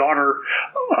daughter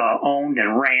owned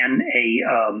and ran a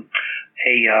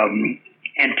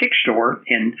antique store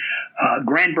in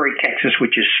Granbury, Texas,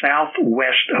 which is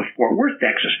southwest of Fort Worth,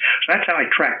 Texas. So that's how I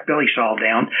tracked Billy Saul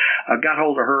down. Got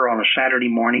hold of her on a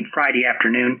Friday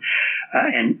afternoon,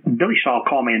 and Billy Saul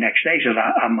called me the next day. Says,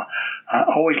 I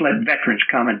always let veterans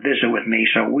come and visit with me.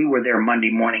 So we were there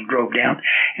Monday morning, drove down,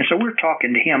 and so we're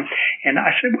talking to him. And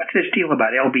I said, what's this deal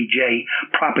about LBJ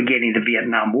propagating the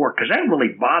Vietnam War? Because that really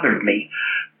bothered me.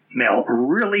 Mel,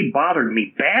 really bothered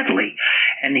me badly.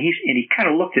 And he kind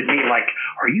of looked at me like,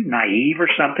 are you naive or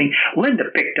something? Linda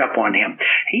picked up on him.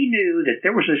 He knew that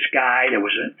there was this guy that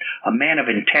was a man of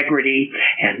integrity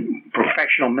and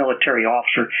professional military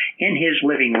officer in his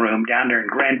living room down there in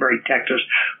Granbury, Texas,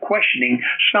 questioning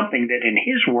something that in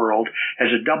his world,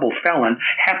 as a double felon,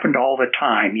 happened all the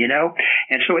time, you know?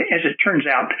 And so as it turns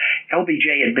out,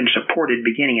 LBJ had been supported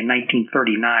beginning in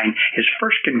 1939, his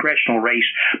first congressional race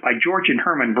by George and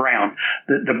Herman Brown,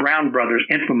 the Brown brothers,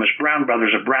 infamous Brown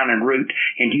brothers of Brown and Root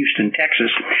in Houston,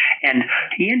 Texas. And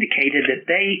he indicated that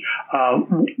they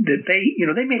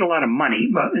made a lot of money,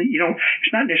 but,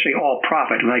 it's not necessarily all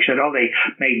profit. And they said, they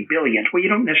made billions. Well, you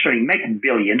don't necessarily make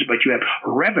billions, but you have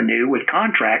revenue with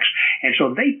contracts. And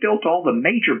so they built all the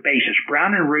major bases,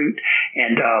 Brown and Root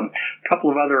and a couple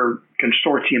of other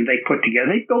consortium they put together.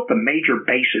 They built the major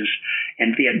bases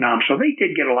in Vietnam, so they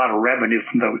did get a lot of revenue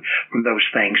from those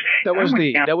things. That was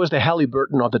the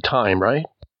Halliburton of the time, right?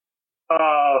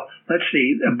 Let's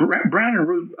see. Brown and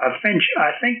Root, I think,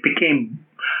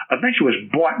 eventually was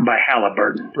bought by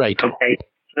Halliburton. Right. Okay.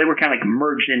 So they were kind of like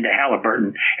merged into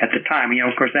Halliburton at the time.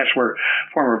 Of course, that's where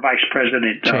former Vice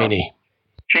President Cheney,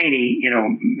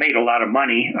 made a lot of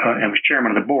money and was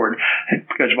chairman of the board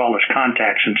because of all his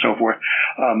contacts and so forth.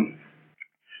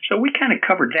 So we kind of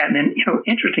covered that. And then,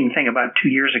 interesting thing, about 2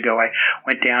 years ago, I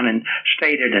went down and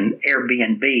stayed at an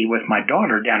Airbnb with my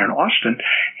daughter down in Austin.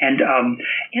 And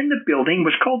in the building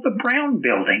was called the Brown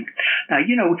Building. Now,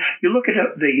 you look at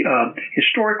the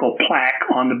historical plaque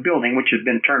on the building, which has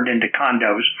been turned into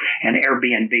condos and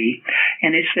Airbnb,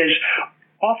 and it says,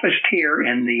 officed here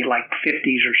in the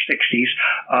 50s or 60s,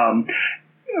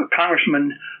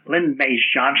 Congressman Lyndon Baines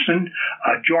Johnson,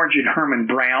 George and Herman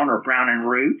Brown, or Brown and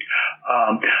Root,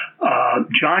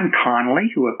 John Connally,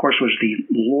 who of course was the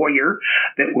lawyer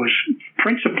that was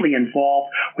principally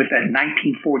involved with that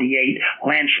 1948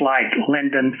 landslide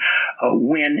Lyndon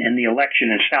win in the election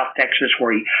in South Texas,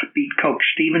 where he beat Coke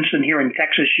Stevenson here in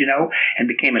Texas, and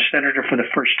became a senator for the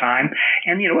first time.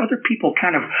 And, other people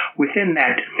kind of within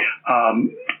that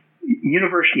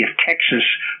University of Texas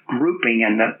grouping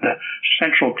and the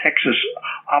Central Texas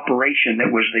operation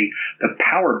that was the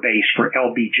power base for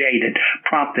LBJ that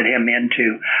prompted him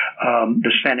into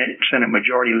the Senate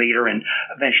Majority Leader and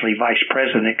eventually Vice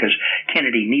President, because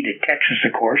Kennedy needed Texas,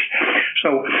 of course.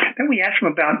 So then I asked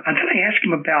him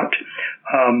about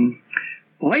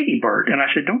Lady Bird, and I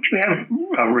said, don't you have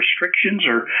restrictions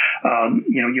or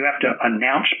you have to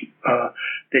announce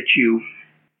that you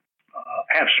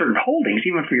have certain holdings,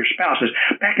 even for your spouses.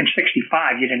 Back in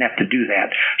 1965, you didn't have to do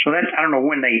that. So that's, I don't know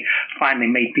when they finally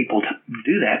made people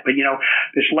do that. But,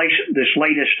 this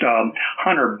latest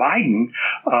Hunter Biden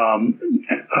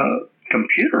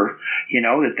computer,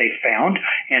 that they found.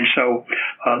 And so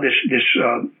this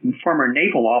former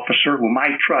naval officer whom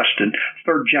I trust, and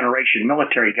third generation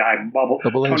military guy,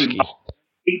 Tony.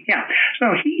 Yeah.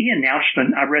 So he announced,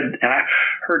 and I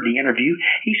heard the interview.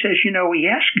 He says, he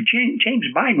asked James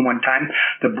Biden one time,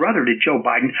 the brother to Joe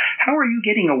Biden, how are you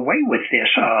getting away with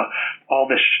this,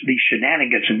 these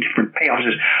shenanigans and different payoffs?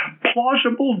 He says,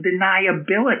 plausible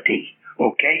deniability.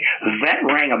 Okay, that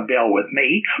rang a bell with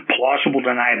me. Plausible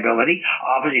deniability.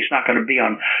 Obviously, it's not going to be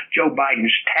on Joe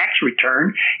Biden's tax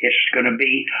return. It's going to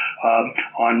be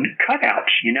on cutouts,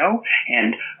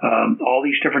 and all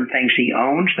these different things he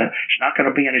owns. It's not going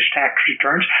to be on his tax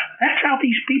returns. That's how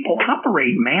these people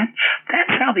operate, man.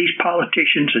 That's how these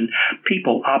politicians and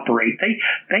people operate. They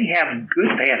have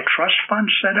trust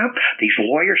funds set up. These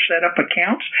lawyers set up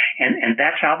accounts, and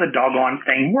that's how the doggone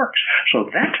thing works. So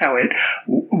that's how it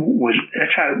was.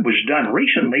 That's how it was done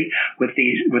recently with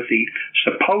the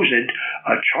supposed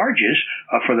charges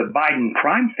for the Biden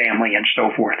crime family and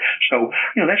so forth. So,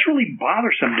 that's really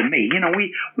bothersome to me.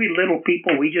 We little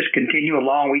people, we just continue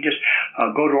along. We just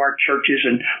go to our churches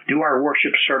and do our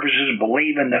worship services,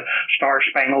 believe in the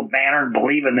Star-Spangled Banner, and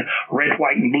believe in the red,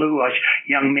 white, and blue. Us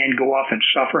young men go off and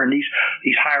suffer, and these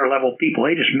higher level people,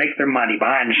 they just make their money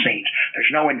behind the scenes.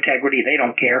 There's no integrity. They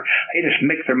don't care. They just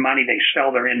make their money. They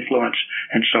sell their influence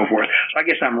and so forth. So I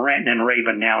guess I'm ranting and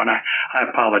raving now, and I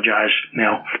apologize,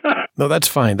 Mel. No, that's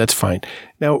fine. That's fine.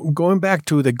 Now, going back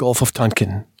to the Gulf of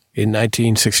Tonkin in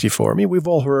 1964, I mean, we've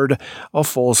all heard of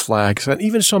false flags, and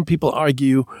even some people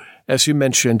argue, as you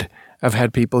mentioned, I've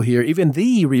had people here, even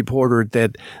the reporter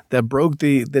that broke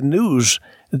the news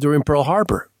during Pearl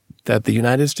Harbor, that the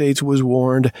United States was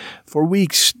warned for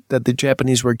weeks that the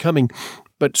Japanese were coming.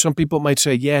 But some people might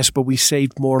say, yes, but we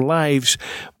saved more lives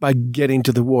by getting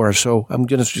to the war. So I'm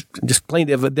going to just play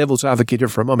devil's advocate here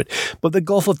for a moment. But the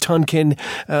Gulf of Tonkin,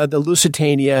 the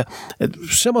Lusitania,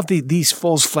 some of these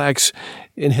false flags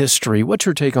in history, what's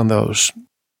your take on those?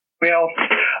 Well,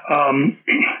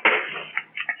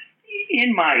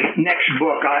 in my next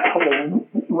book, I will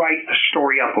write the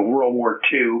story up of World War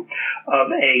II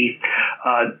of a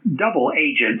double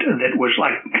agent that was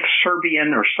like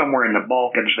Serbian or somewhere in the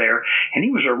Balkans there, and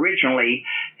he was originally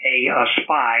a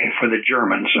spy for the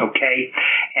Germans, okay?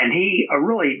 And he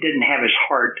really didn't have his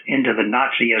heart into the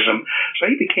Nazism, so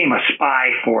he became a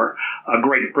spy for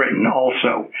Great Britain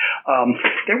also.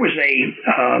 There was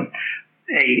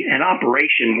an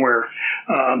operation where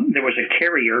there was a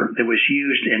carrier that was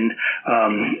used in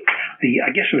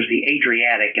I guess it was the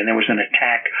Adriatic, and there was an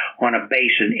attack on a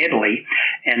base in Italy,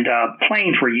 and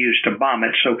planes were used to bomb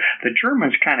it. So the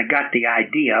Germans kind of got the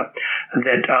idea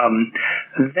that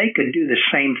they could do the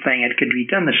same thing. It could be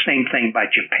done the same thing by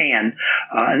Japan,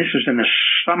 and this was in the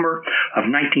summer of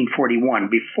 1941,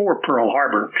 before Pearl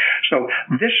Harbor. So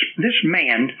this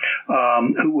man,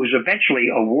 who was eventually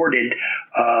awarded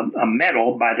a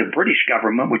medal by the British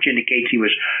government, which indicates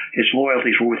his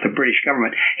loyalties were with the British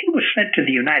government, he was sent to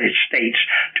the United States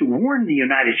to warn the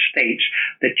United States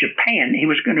that Japan, he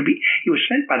was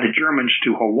sent by the Germans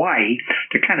to Hawaii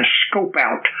to kind of scope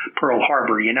out Pearl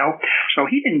Harbor, So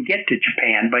he didn't get to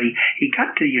Japan, but he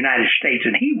got to the United States,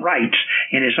 and he writes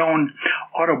in his own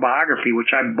autobiography,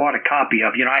 which I bought a copy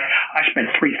of. I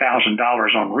spent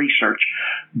 $3,000 on research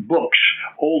books,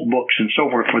 old books and so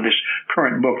forth, for this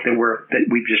current book that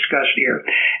we've discussed here.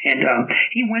 And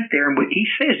he went there, and he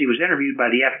says he was interviewed by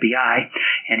the FBI,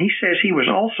 and he says he was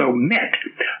also met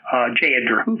J.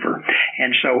 Edgar Hoover.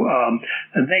 And so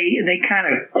they kind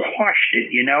of quashed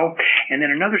it, And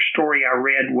then another story I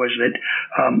read was that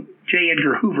J.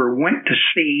 Edgar Hoover went to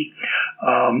see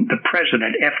the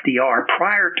president, FDR,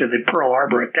 prior to the Pearl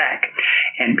Harbor attack.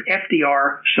 And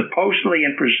FDR supposedly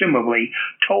and presumably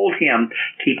told him,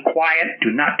 keep quiet,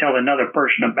 do not tell another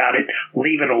person about it,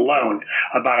 leave it alone,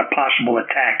 about a possible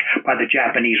attack by the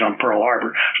Japanese on Pearl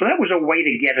Harbor. So that was a way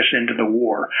to get us into the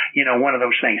war, one of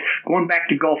those things. Going back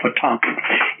to Gulf of Tonkin,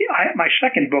 my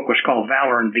second book was called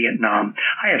Valor in Vietnam.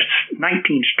 I have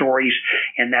 19 stories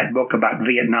in that book about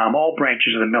Vietnam, all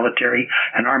branches of the military,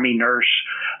 an Army nurse,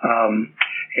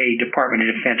 a Department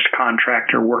of Defense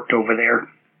contractor worked over there.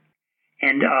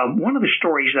 And one of the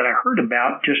stories that I heard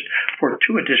about, just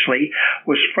fortuitously,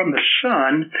 was from the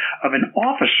son of an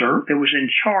officer that was in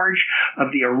charge of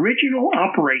the original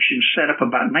operation set up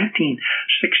about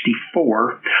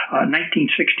 1964,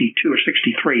 1962 or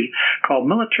 63, called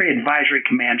Military Advisory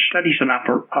Command Studies and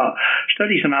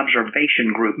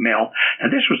Observation Group, Mel. Now,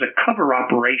 this was a cover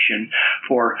operation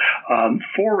for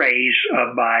forays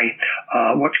by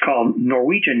what's called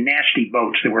Norwegian nasty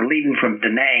boats that were leaving from Da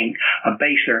Nang, a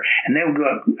base there, and they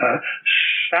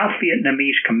South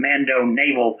Vietnamese commando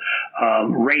naval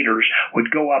raiders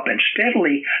would go up and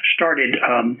steadily started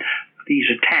these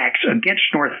attacks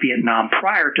against North Vietnam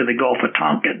prior to the Gulf of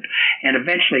Tonkin. And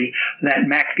eventually that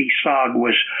MACV-SOG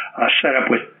was set up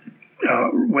with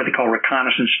what they call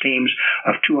reconnaissance teams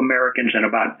of 2 Americans and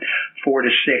about 4 to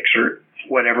 6 or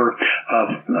whatever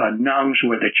Nungs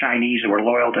were the Chinese that were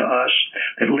loyal to us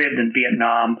that lived in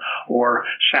Vietnam, or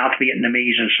South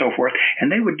Vietnamese and so forth.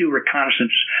 And they would do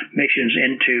reconnaissance missions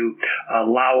into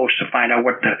Laos to find out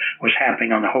what was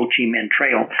happening on the Ho Chi Minh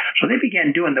Trail. So they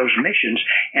began doing those missions,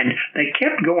 and they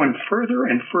kept going further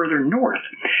and further north.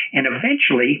 And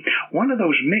eventually, one of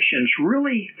those missions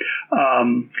really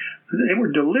they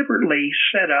were deliberately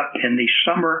set up in the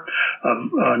summer of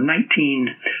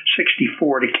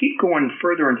 1964 to keep going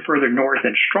further and further north,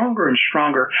 and stronger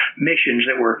missions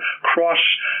that were cross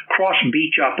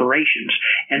beach operations.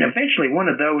 And eventually one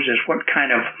of those is what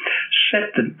kind of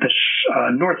set the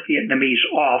North Vietnamese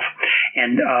off.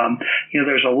 And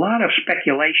there's a lot of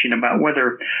speculation about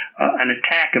whether an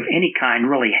attack of any kind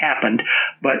really happened,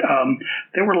 but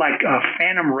there were like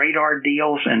phantom radar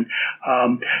deals, and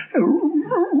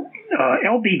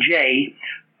LBJ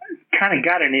kind of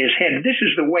got in his head, this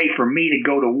is the way for me to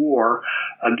go to war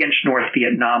against North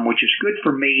Vietnam, which is good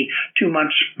for me 2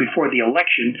 months before the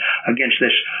election against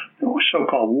this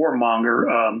so-called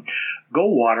warmonger,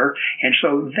 Goldwater. And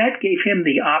so that gave him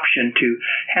the option to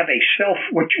have a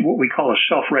what we call a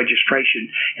self-registration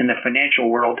in the financial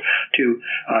world to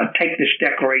take this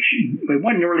declaration. It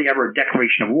wasn't really ever a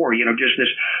declaration of war, just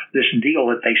this deal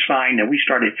that they signed, and we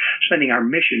started sending our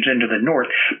missions into the North.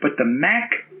 But the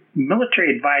MAC,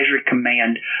 Military Advisory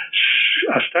Command,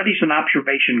 Studies and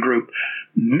Observation Group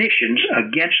missions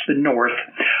against the North,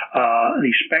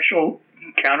 these special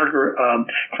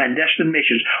clandestine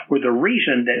missions, were the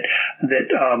reason that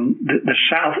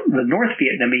the North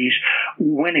Vietnamese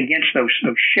went against those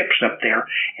ships up there.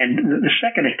 And the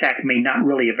second attack may not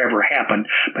really have ever happened,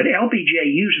 but LBJ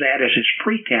used that as his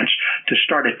pretense to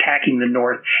start attacking the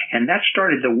North, and that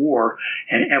started the war,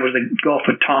 and it was the Gulf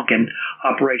of Tonkin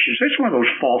operations. It's one of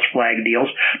those false flag deals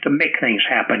to make things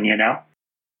happen,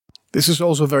 This is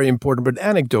also very important, but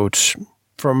anecdotes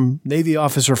from Navy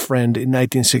officer friend in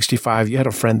 1965. You had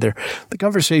a friend there. The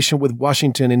conversation with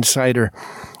Washington Insider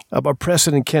about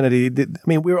President Kennedy.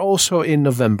 We're also in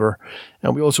November,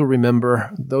 and we also remember,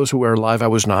 those who were alive, I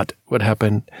was not, what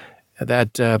happened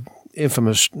that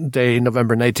infamous day in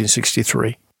November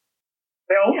 1963.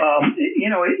 Well,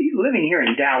 living here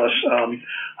in Dallas,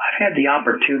 I've had the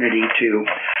opportunity to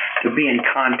be in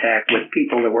contact with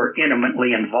people that were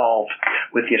intimately involved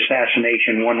with the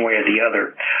assassination one way or the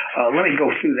other. Let me go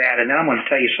through that, and then I'm going to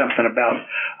tell you something about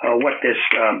what this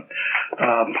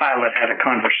pilot had a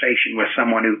conversation with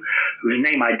someone whose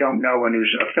name I don't know and whose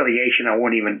affiliation I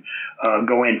won't even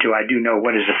go into. I do know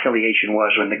what his affiliation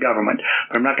was in the government,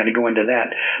 but I'm not going to go into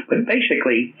that. But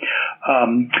basically,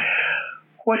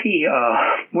 what he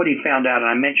found out,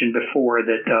 and I mentioned before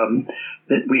that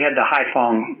we had the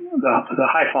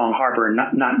Haiphong Harbor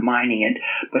not mining it,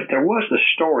 but there was the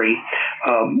story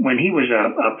when he was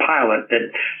a pilot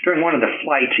that during one of the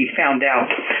flights he found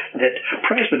out that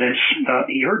presidents,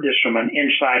 he heard this from an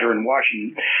insider in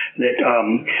Washington, that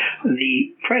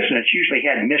the presidents usually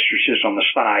had mistresses on the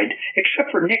side,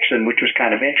 except for Nixon, which was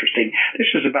kind of interesting. This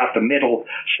was about the middle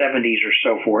 70s or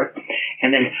so forth.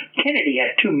 And then Kennedy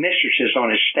had two mistresses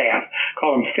on his staff,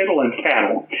 called them Fiddle and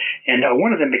Faddle. And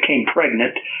one of them became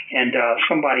pregnant, and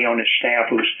somebody on his staff,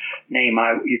 whose name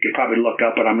you could probably look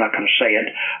up, but I'm not going to say it,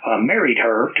 married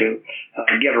her to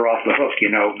get her off the hook,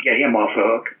 get him off the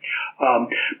hook.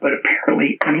 But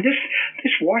apparently,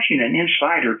 this Washington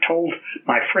insider told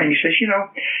my friend, he says,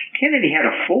 Kennedy had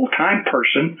a full-time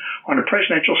person on the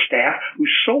presidential staff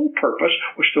whose sole purpose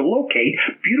was to locate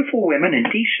beautiful women in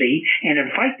D.C. and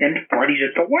invite them to parties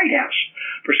at the White House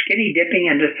for skinny dipping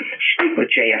and to sleep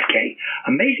with JFK.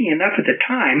 Amazing enough, at the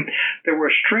time, there were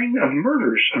a string of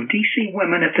murders of D.C.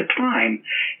 women at the time.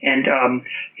 And,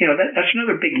 that's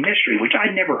another big mystery, which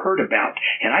I'd never heard about.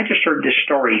 And I just heard this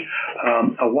story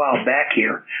a while back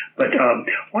here. But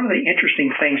one of the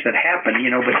interesting things that happened,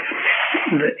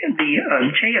 the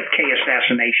JFK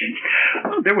assassination,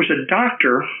 there was a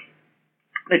doctor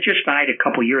that just died a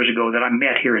couple years ago that I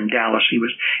met here in Dallas. He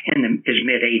was in his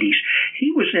mid-80s.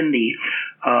 He was in the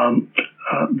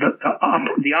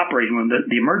operating room,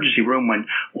 the emergency room, when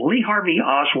Lee Harvey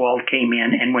Oswald came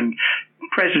in, and when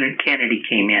President Kennedy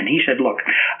came in. He said, "Look,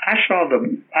 I saw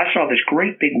this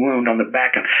great big wound on the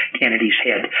back of Kennedy's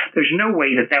head. There's no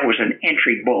way that was an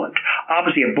entry bullet.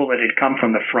 Obviously, a bullet had come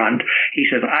from the front." He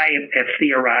says, "I have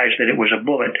theorized that it was a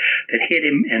bullet that hit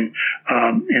him in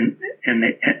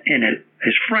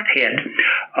his front head,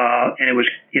 and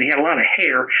he had a lot of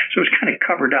hair, so it was kind of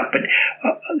covered up. But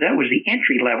that was the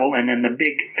entry level, and then the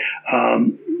big,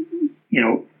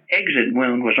 exit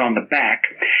wound was on the back."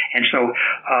 And so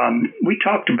we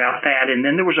talked about that. And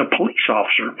then there was a police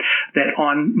officer that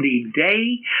on the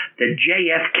day that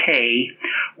JFK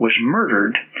was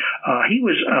murdered, he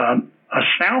was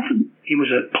he was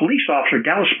a police officer,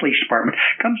 Dallas Police Department,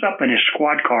 comes up in his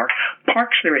squad car,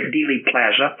 parks there at Dealey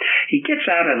Plaza. He gets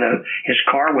out of his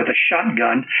car with a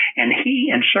shotgun, and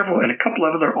he and a couple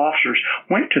of other officers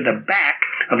went to the back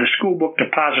of the school book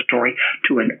depository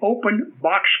to an open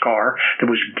boxcar that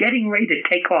was getting ready to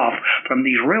take off from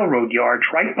these railroad yards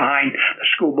right behind the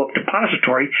school book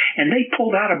depository, and they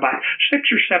pulled out about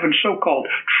 6 or 7 so-called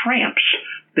tramps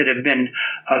that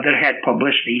had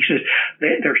publicity. He says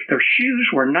their shoes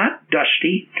were not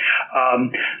dusty.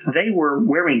 They were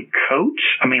wearing coats.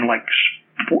 Like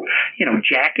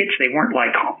jackets. They weren't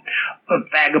like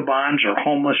vagabonds or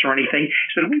homeless or anything.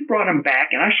 So we brought them back,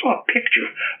 and I saw a picture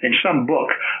in some book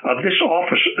of this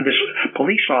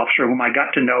police officer whom I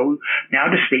got to know, now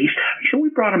deceased. So we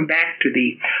brought him back to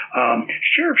the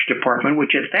sheriff's department,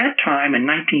 which at that time in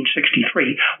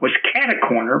 1963 was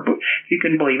catacorner, but you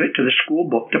can believe it, to the school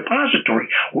book depository.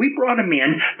 We brought him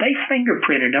in, they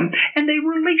fingerprinted him, and they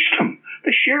released him.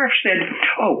 The sheriff said,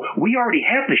 "Oh, we already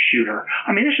have the shooter."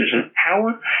 I mean, this is an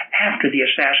hour after the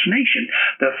assassination.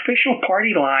 The official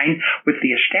party line with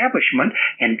the establishment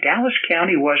in Dallas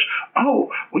County was,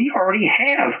 "Oh, we already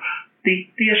have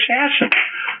the assassin,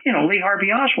 Lee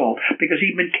Harvey Oswald, because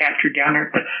he'd been captured down there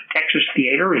at the Texas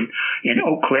Theater in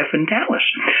Oak Cliff in Dallas."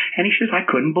 And he says, "I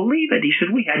couldn't believe it." He said,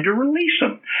 "We had to release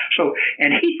him." So,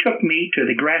 and he took me to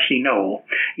the grassy knoll,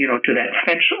 to that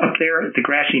fence up there at the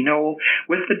grassy knoll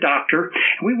with the doctor.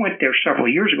 And we went there several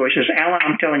years ago. He says, "Alan,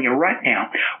 I'm telling you right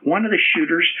now, one of the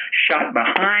shooters shot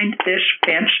behind this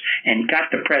fence and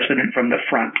got the president from the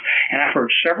front." And I've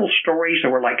heard several stories that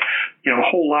were like, a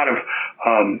whole lot of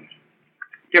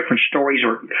different stories,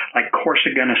 or like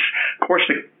Corsican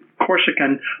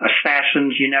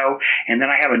assassins, and then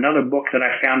I have another book that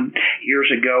I found years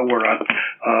ago where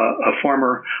a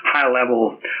former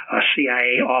high-level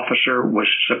CIA officer was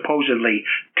supposedly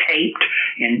taped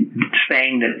and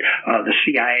saying that the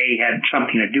CIA had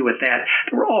something to do with that.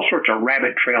 There were all sorts of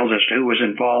rabbit trails as to who was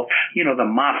involved. The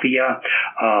mafia,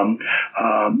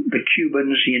 the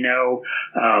Cubans,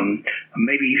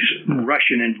 maybe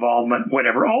Russian involvement,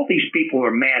 whatever. All these people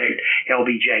were mad at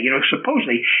LBJ.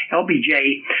 Supposedly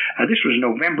LBJ, this was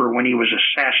November when he was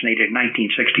assassinated in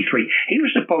 1963. He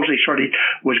was supposedly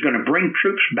was going to bring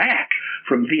troops back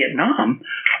from Vietnam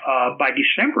by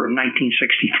December of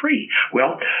 1963.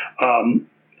 Well,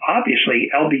 obviously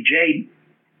LBJ,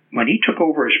 when he took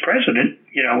over as president,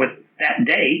 with that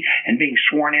day and being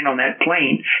sworn in on that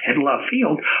plane at Love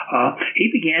Field,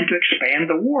 he began to expand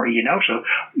the war, so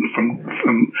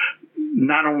from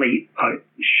not only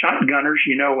shotgunners,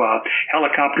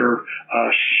 helicopter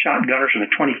shotgunners in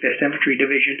the 25th Infantry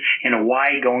Division in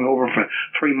Hawaii going over for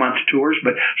 3-month tours,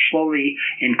 but slowly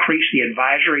increased the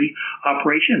advisory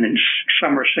operation. In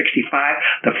summer of 65,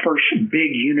 the first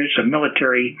big units of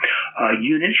military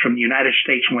units from the United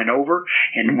States went over.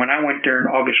 And when I went there on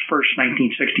August 1st,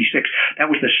 1966, that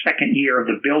was the second year of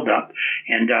the buildup.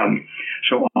 And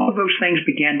so all of those things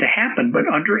began to happen, but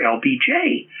under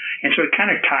LBJ. And so it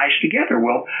kind of ties together.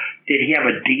 Well, did he have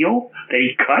a deal that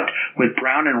he cut with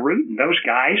Brown and Root and those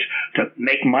guys to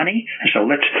make money? And so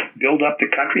let's build up the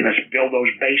country. Let's build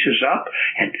those bases up.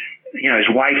 And, his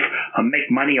wife make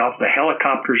money off the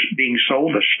helicopters being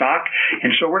sold, the stock.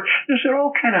 And so this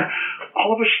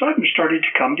all of a sudden started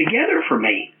to come together for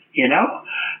me,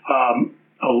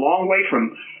 a long way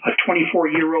from a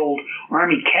 24-year-old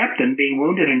Army captain being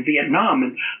wounded in Vietnam,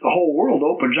 and the whole world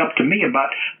opens up to me about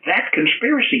that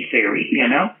conspiracy theory,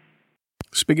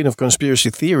 Speaking of conspiracy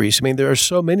theories, there are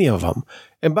so many of them.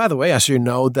 And by the way, as you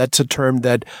know, that's a term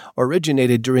that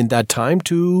originated during that time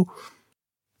to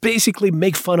basically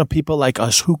make fun of people like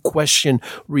us who question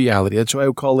reality. That's why I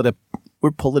would call it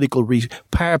we're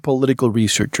parapolitical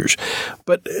researchers.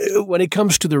 But when it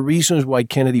comes to the reasons why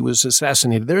Kennedy was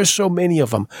assassinated, there are so many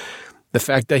of them. The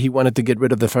fact that he wanted to get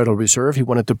rid of the Federal Reserve, he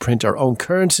wanted to print our own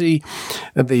currency,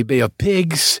 the Bay of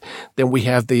Pigs, then we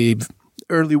have the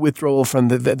early withdrawal from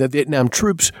the Vietnam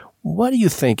troops. What do you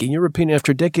think, in your opinion,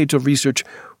 after decades of research,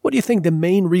 what do you think the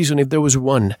main reason, if there was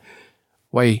one,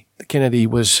 why Kennedy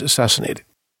was assassinated?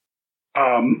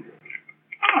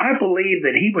 I believe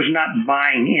that he was not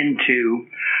buying into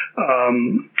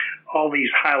all these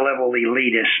high-level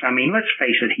elitists. Let's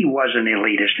face it, he was an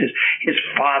elitist. His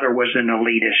father was an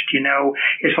elitist,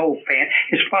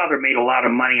 his father made a lot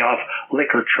of money off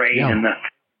liquor trade in the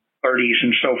 30s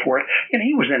and so forth. And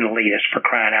he was an elitist, for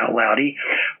crying out loud. He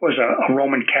was a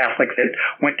Roman Catholic that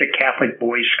went to Catholic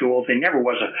boys' schools. He never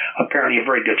was apparently a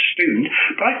very good student.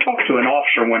 But I talked to an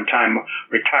officer one time,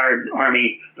 retired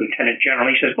Army Lieutenant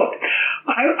General. He says, "Look,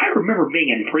 I remember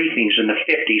being in briefings in the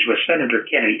 50s with Senator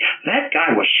Kennedy. That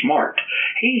guy was smart.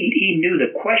 He knew the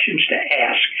questions to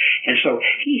ask. And so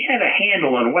he had a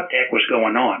handle on what the heck was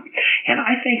going on. And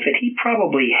I think that he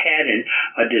probably had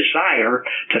a desire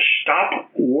to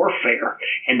stop warfare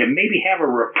and to maybe have a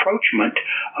rapprochement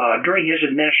during his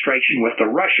administration with the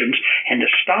Russians and to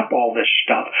stop all this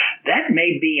stuff. That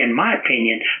may be, in my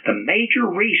opinion, the major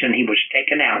reason he was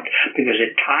taken out, because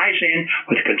it ties in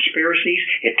with conspiracies,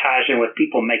 it ties in with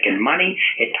people making money,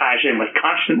 it ties in with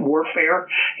constant warfare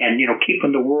and,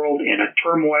 keeping the world in a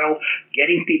turmoil,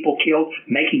 getting people killed,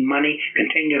 making money,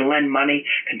 continuing to lend money,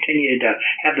 continuing to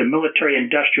have the military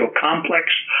military-industrial complex,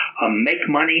 make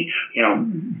money,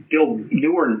 build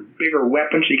newer and bigger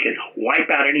weapons. He could wipe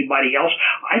out anybody else.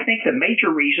 I think the major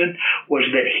reason was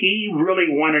that he really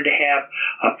wanted to have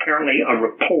apparently a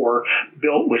rapport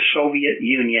built with Soviet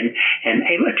Union, and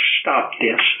hey, let's stop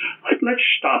this. Let's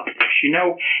stop this,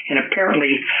 And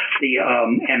apparently the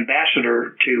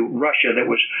ambassador to Russia, that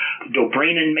was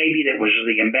Dobrinin, maybe, that was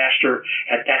the ambassador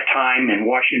at that time in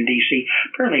Washington, D.C.,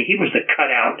 apparently he was the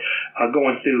cutout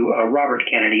going through Robert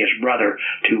Kennedy, his brother,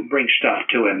 to bring stuff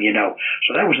to him,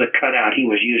 So that was the cutout he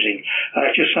was using.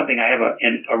 It's just something I have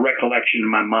a recollection in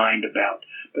my mind about.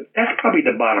 But that's probably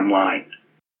the bottom line.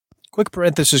 Quick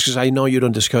parenthesis, because I know you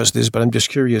don't discuss this, but I'm just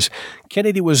curious.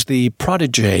 Kennedy was the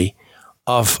protege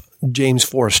of James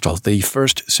Forrestal, the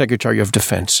first Secretary of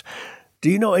Defense. Do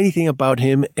you know anything about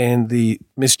him and the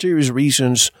mysterious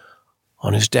reasons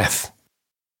on his death?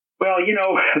 Well,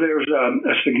 there's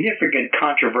a significant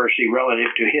controversy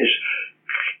relative to his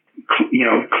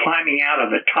climbing out of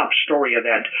the top story of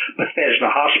that Bethesda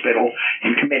hospital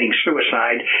and committing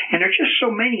suicide. And there's just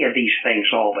so many of these things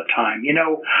all the time.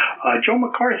 Joe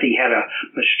McCarthy had a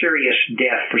mysterious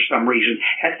death for some reason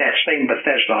at that same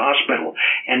Bethesda hospital.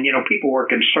 And, people were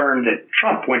concerned that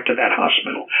Trump went to that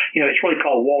hospital. It's really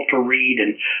called Walter Reed,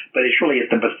 but it's really at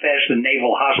the Bethesda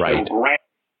Naval Hospital, right.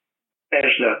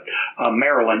 Bethesda,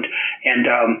 Maryland, and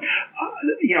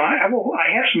I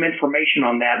have some information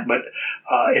on that, but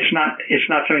it's not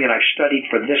something that I've studied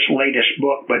for this latest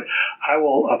book. But I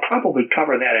will probably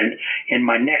cover that in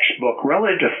my next book,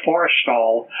 relative to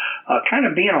Forrestal, kind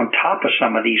of being on top of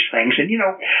some of these things. And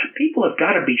people have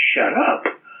got to be shut up.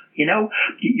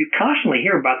 You constantly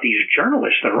hear about these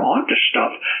journalists that are onto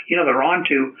stuff. They're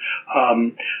onto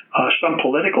some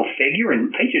political figure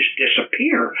and they just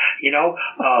disappear.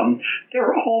 There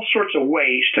are all sorts of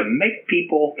ways to make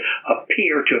people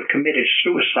appear to have committed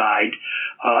suicide,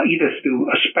 either through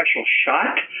a special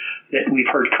shot that we've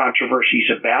heard controversies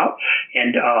about,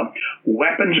 and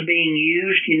weapons being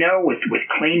used, with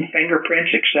clean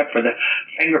fingerprints, except for the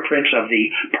fingerprints of the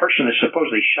person that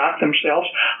supposedly shot themselves.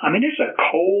 I mean, it's a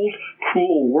cold,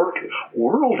 cruel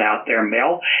world out there,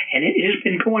 Mel, and it has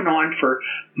been going on for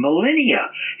millennia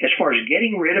as far as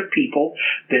getting rid of people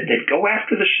that go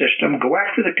after the system, go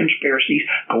after the conspiracies,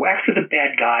 go after the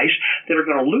bad guys that are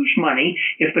going to lose money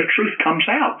if the truth comes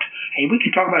out. And we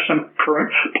can talk about some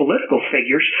current political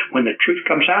figures. When the truth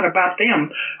comes out about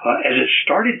them, as it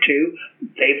started to,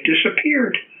 they've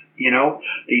disappeared.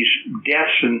 These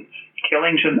deaths and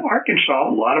killings in Arkansas,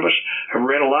 a lot of us have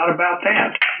read a lot about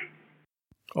that.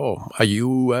 Oh, are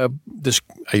you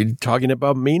talking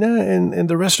about Mina and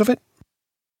the rest of it?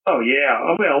 Oh,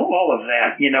 yeah. Well, all of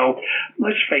that.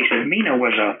 Let's face it, Mina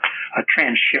was a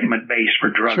transshipment base for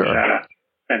drugs out of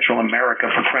Central America,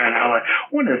 for crying out loud.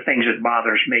 One of the things that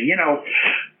bothers me,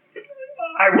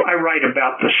 I write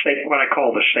about what I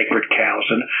call the sacred cows,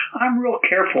 and I'm real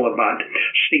careful about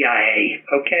CIA,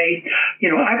 okay?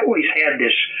 I've always had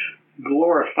this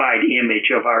glorified image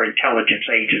of our intelligence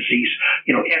agencies,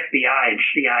 FBI and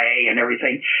CIA and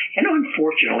everything. And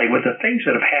unfortunately, with the things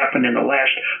that have happened in the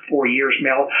last 4 years,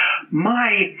 Mel,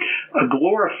 my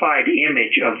glorified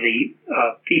image of the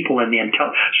people in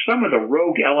some of the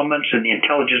rogue elements in the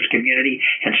intelligence community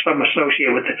and some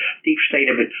associated with the deep state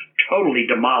have been totally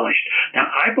demolished. Now,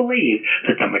 I believe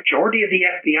that the majority of the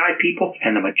FBI people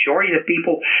and the majority of the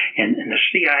people in the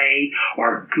CIA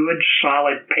are good,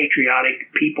 solid, patriotic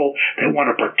people that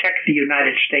want to protect the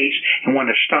United States and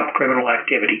want to stop criminal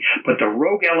activity. But the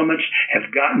rogue elements have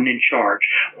gotten in charge.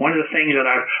 One of the things that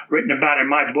I've written about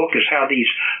in my book is how these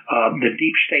the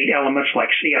deep state elements like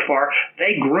CFR,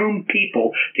 they groom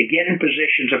people to get in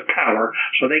positions of power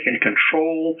so they can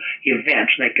control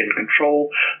events. They can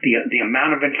control the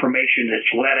amount of information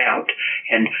that's let out.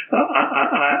 And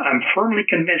I'm firmly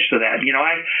convinced of that.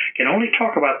 I can only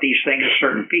talk about these things to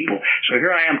certain people. So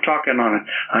here I am talking on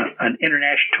an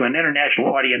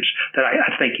international audience that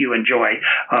I think you enjoy.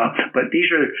 But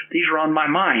these are on my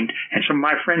mind, and some of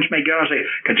my friends may go and say,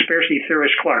 conspiracy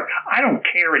theorist Clark. I don't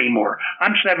care anymore.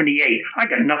 I'm 78. I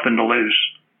got nothing to lose.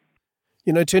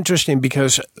 It's interesting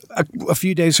because a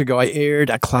few days ago I aired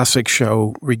a classic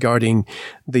show regarding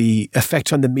the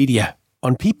effects on the media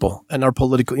on people and our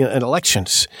political and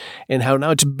elections, and how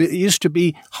now it used to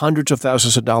be hundreds of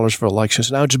thousands of dollars for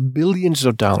elections. Now it's billions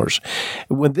of dollars.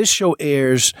 When this show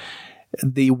airs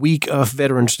the week of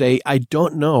Veterans Day, I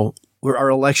don't know where our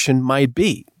election might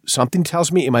be. Something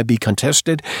tells me it might be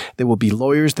contested. There will be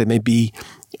lawyers. There may be,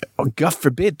 God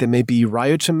forbid, there may be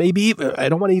riots, and maybe, I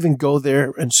don't want to even go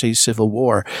there and say civil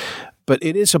war, but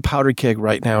it is a powder keg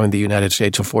right now in the United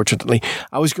States, unfortunately.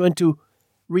 I was going to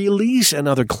release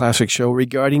another classic show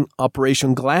regarding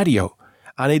Operation Gladio.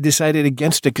 And I decided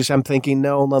against it because I'm thinking,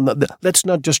 no, let's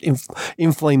not just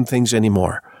inflame things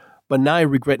anymore. But now I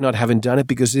regret not having done it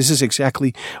because this is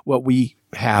exactly what we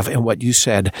have and what you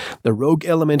said. The rogue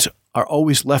elements are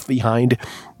always left behind.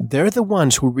 They're the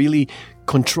ones who really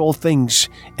control things,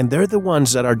 and they're the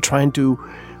ones that are trying to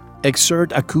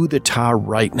exert a coup d'etat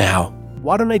right now.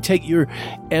 Why don't I take your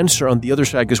answer on the other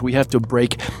side because we have to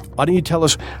break? Why don't you tell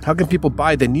us how can people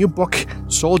buy the new book,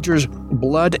 Soldiers'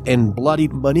 Blood and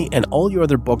Bloodied Money, and all your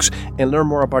other books and learn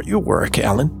more about your work,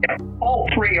 Alan? All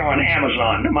three are on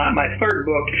Amazon. My third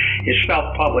book is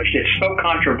self-published. It's so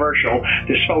controversial,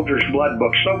 the Soldier's Blood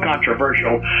book, so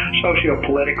controversial,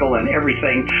 socio-political and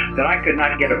everything, that I could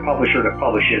not get a publisher to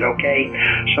publish it, okay?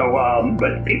 So,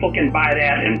 but people can buy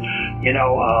that, and,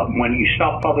 when you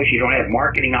self-publish, you don't have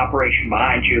marketing operation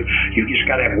behind you. You just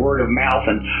got to have word of mouth,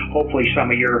 and hopefully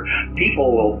some of your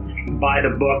people will buy the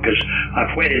book because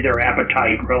I've whetted their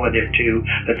appetite relative to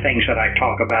the things that I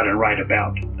talk about and write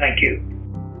about. Thank you.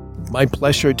 My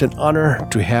pleasure. It's an honor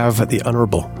to have the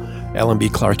Honorable Alan B.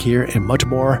 Clark here, and much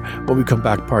more when we come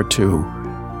back part 2.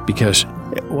 Because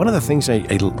one of the things I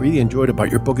really enjoyed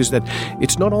about your book is that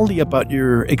it's not only about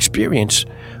your experience,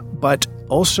 but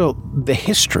also the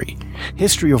history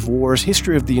of wars,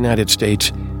 history of the United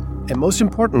States, and most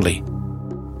importantly,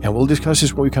 and we'll discuss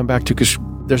this when we come back to, because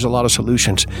there's a lot of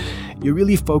solutions, you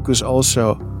really focus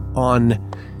also on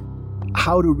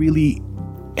how to really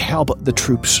help the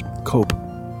troops cope.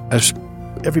 As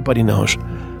everybody knows,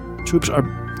 troops are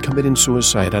committing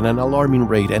suicide at an alarming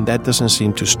rate, and that doesn't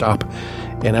seem to stop.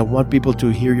 And I want people to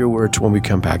hear your words when we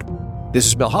come back. This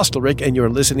is Mel Hostelrick, and you're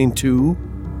listening to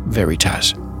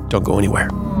Veritas. Don't go anywhere.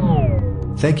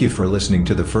 Thank you for listening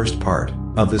to the first part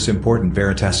of this important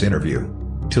Veritas interview.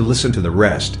 To listen to the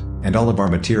rest, and all of our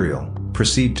material,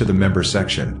 proceed to the member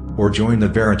section, or join the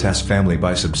Veritas family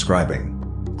by subscribing.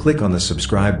 Click on the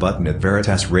subscribe button at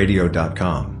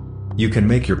veritasradio.com. You can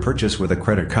make your purchase with a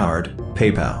credit card,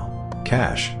 PayPal,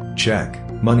 cash, check,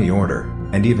 money order,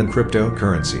 and even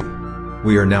cryptocurrency.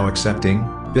 We are now accepting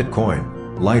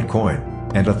Bitcoin,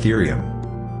 Litecoin, and Ethereum.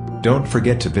 Don't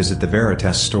forget to visit the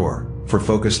Veritas store for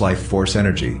Focus Life Force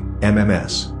Energy,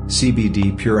 MMS,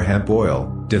 CBD Pure Hemp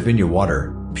Oil, Divinia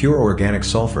Water, Pure Organic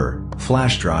Sulfur,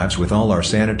 flash drives with all our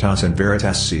Sanitas and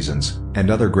Veritas seasons, and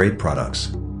other great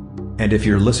products. And if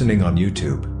you're listening on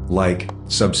YouTube, like,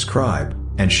 subscribe,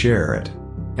 and share it.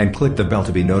 And click the bell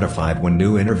to be notified when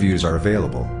new interviews are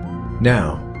available.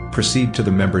 Now, proceed to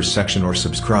the members section or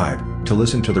subscribe to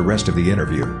listen to the rest of the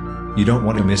interview. You don't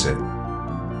want to miss it.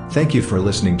 Thank you for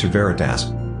listening to Veritas.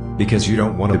 Because you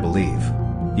don't want to believe.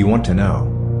 You want to know.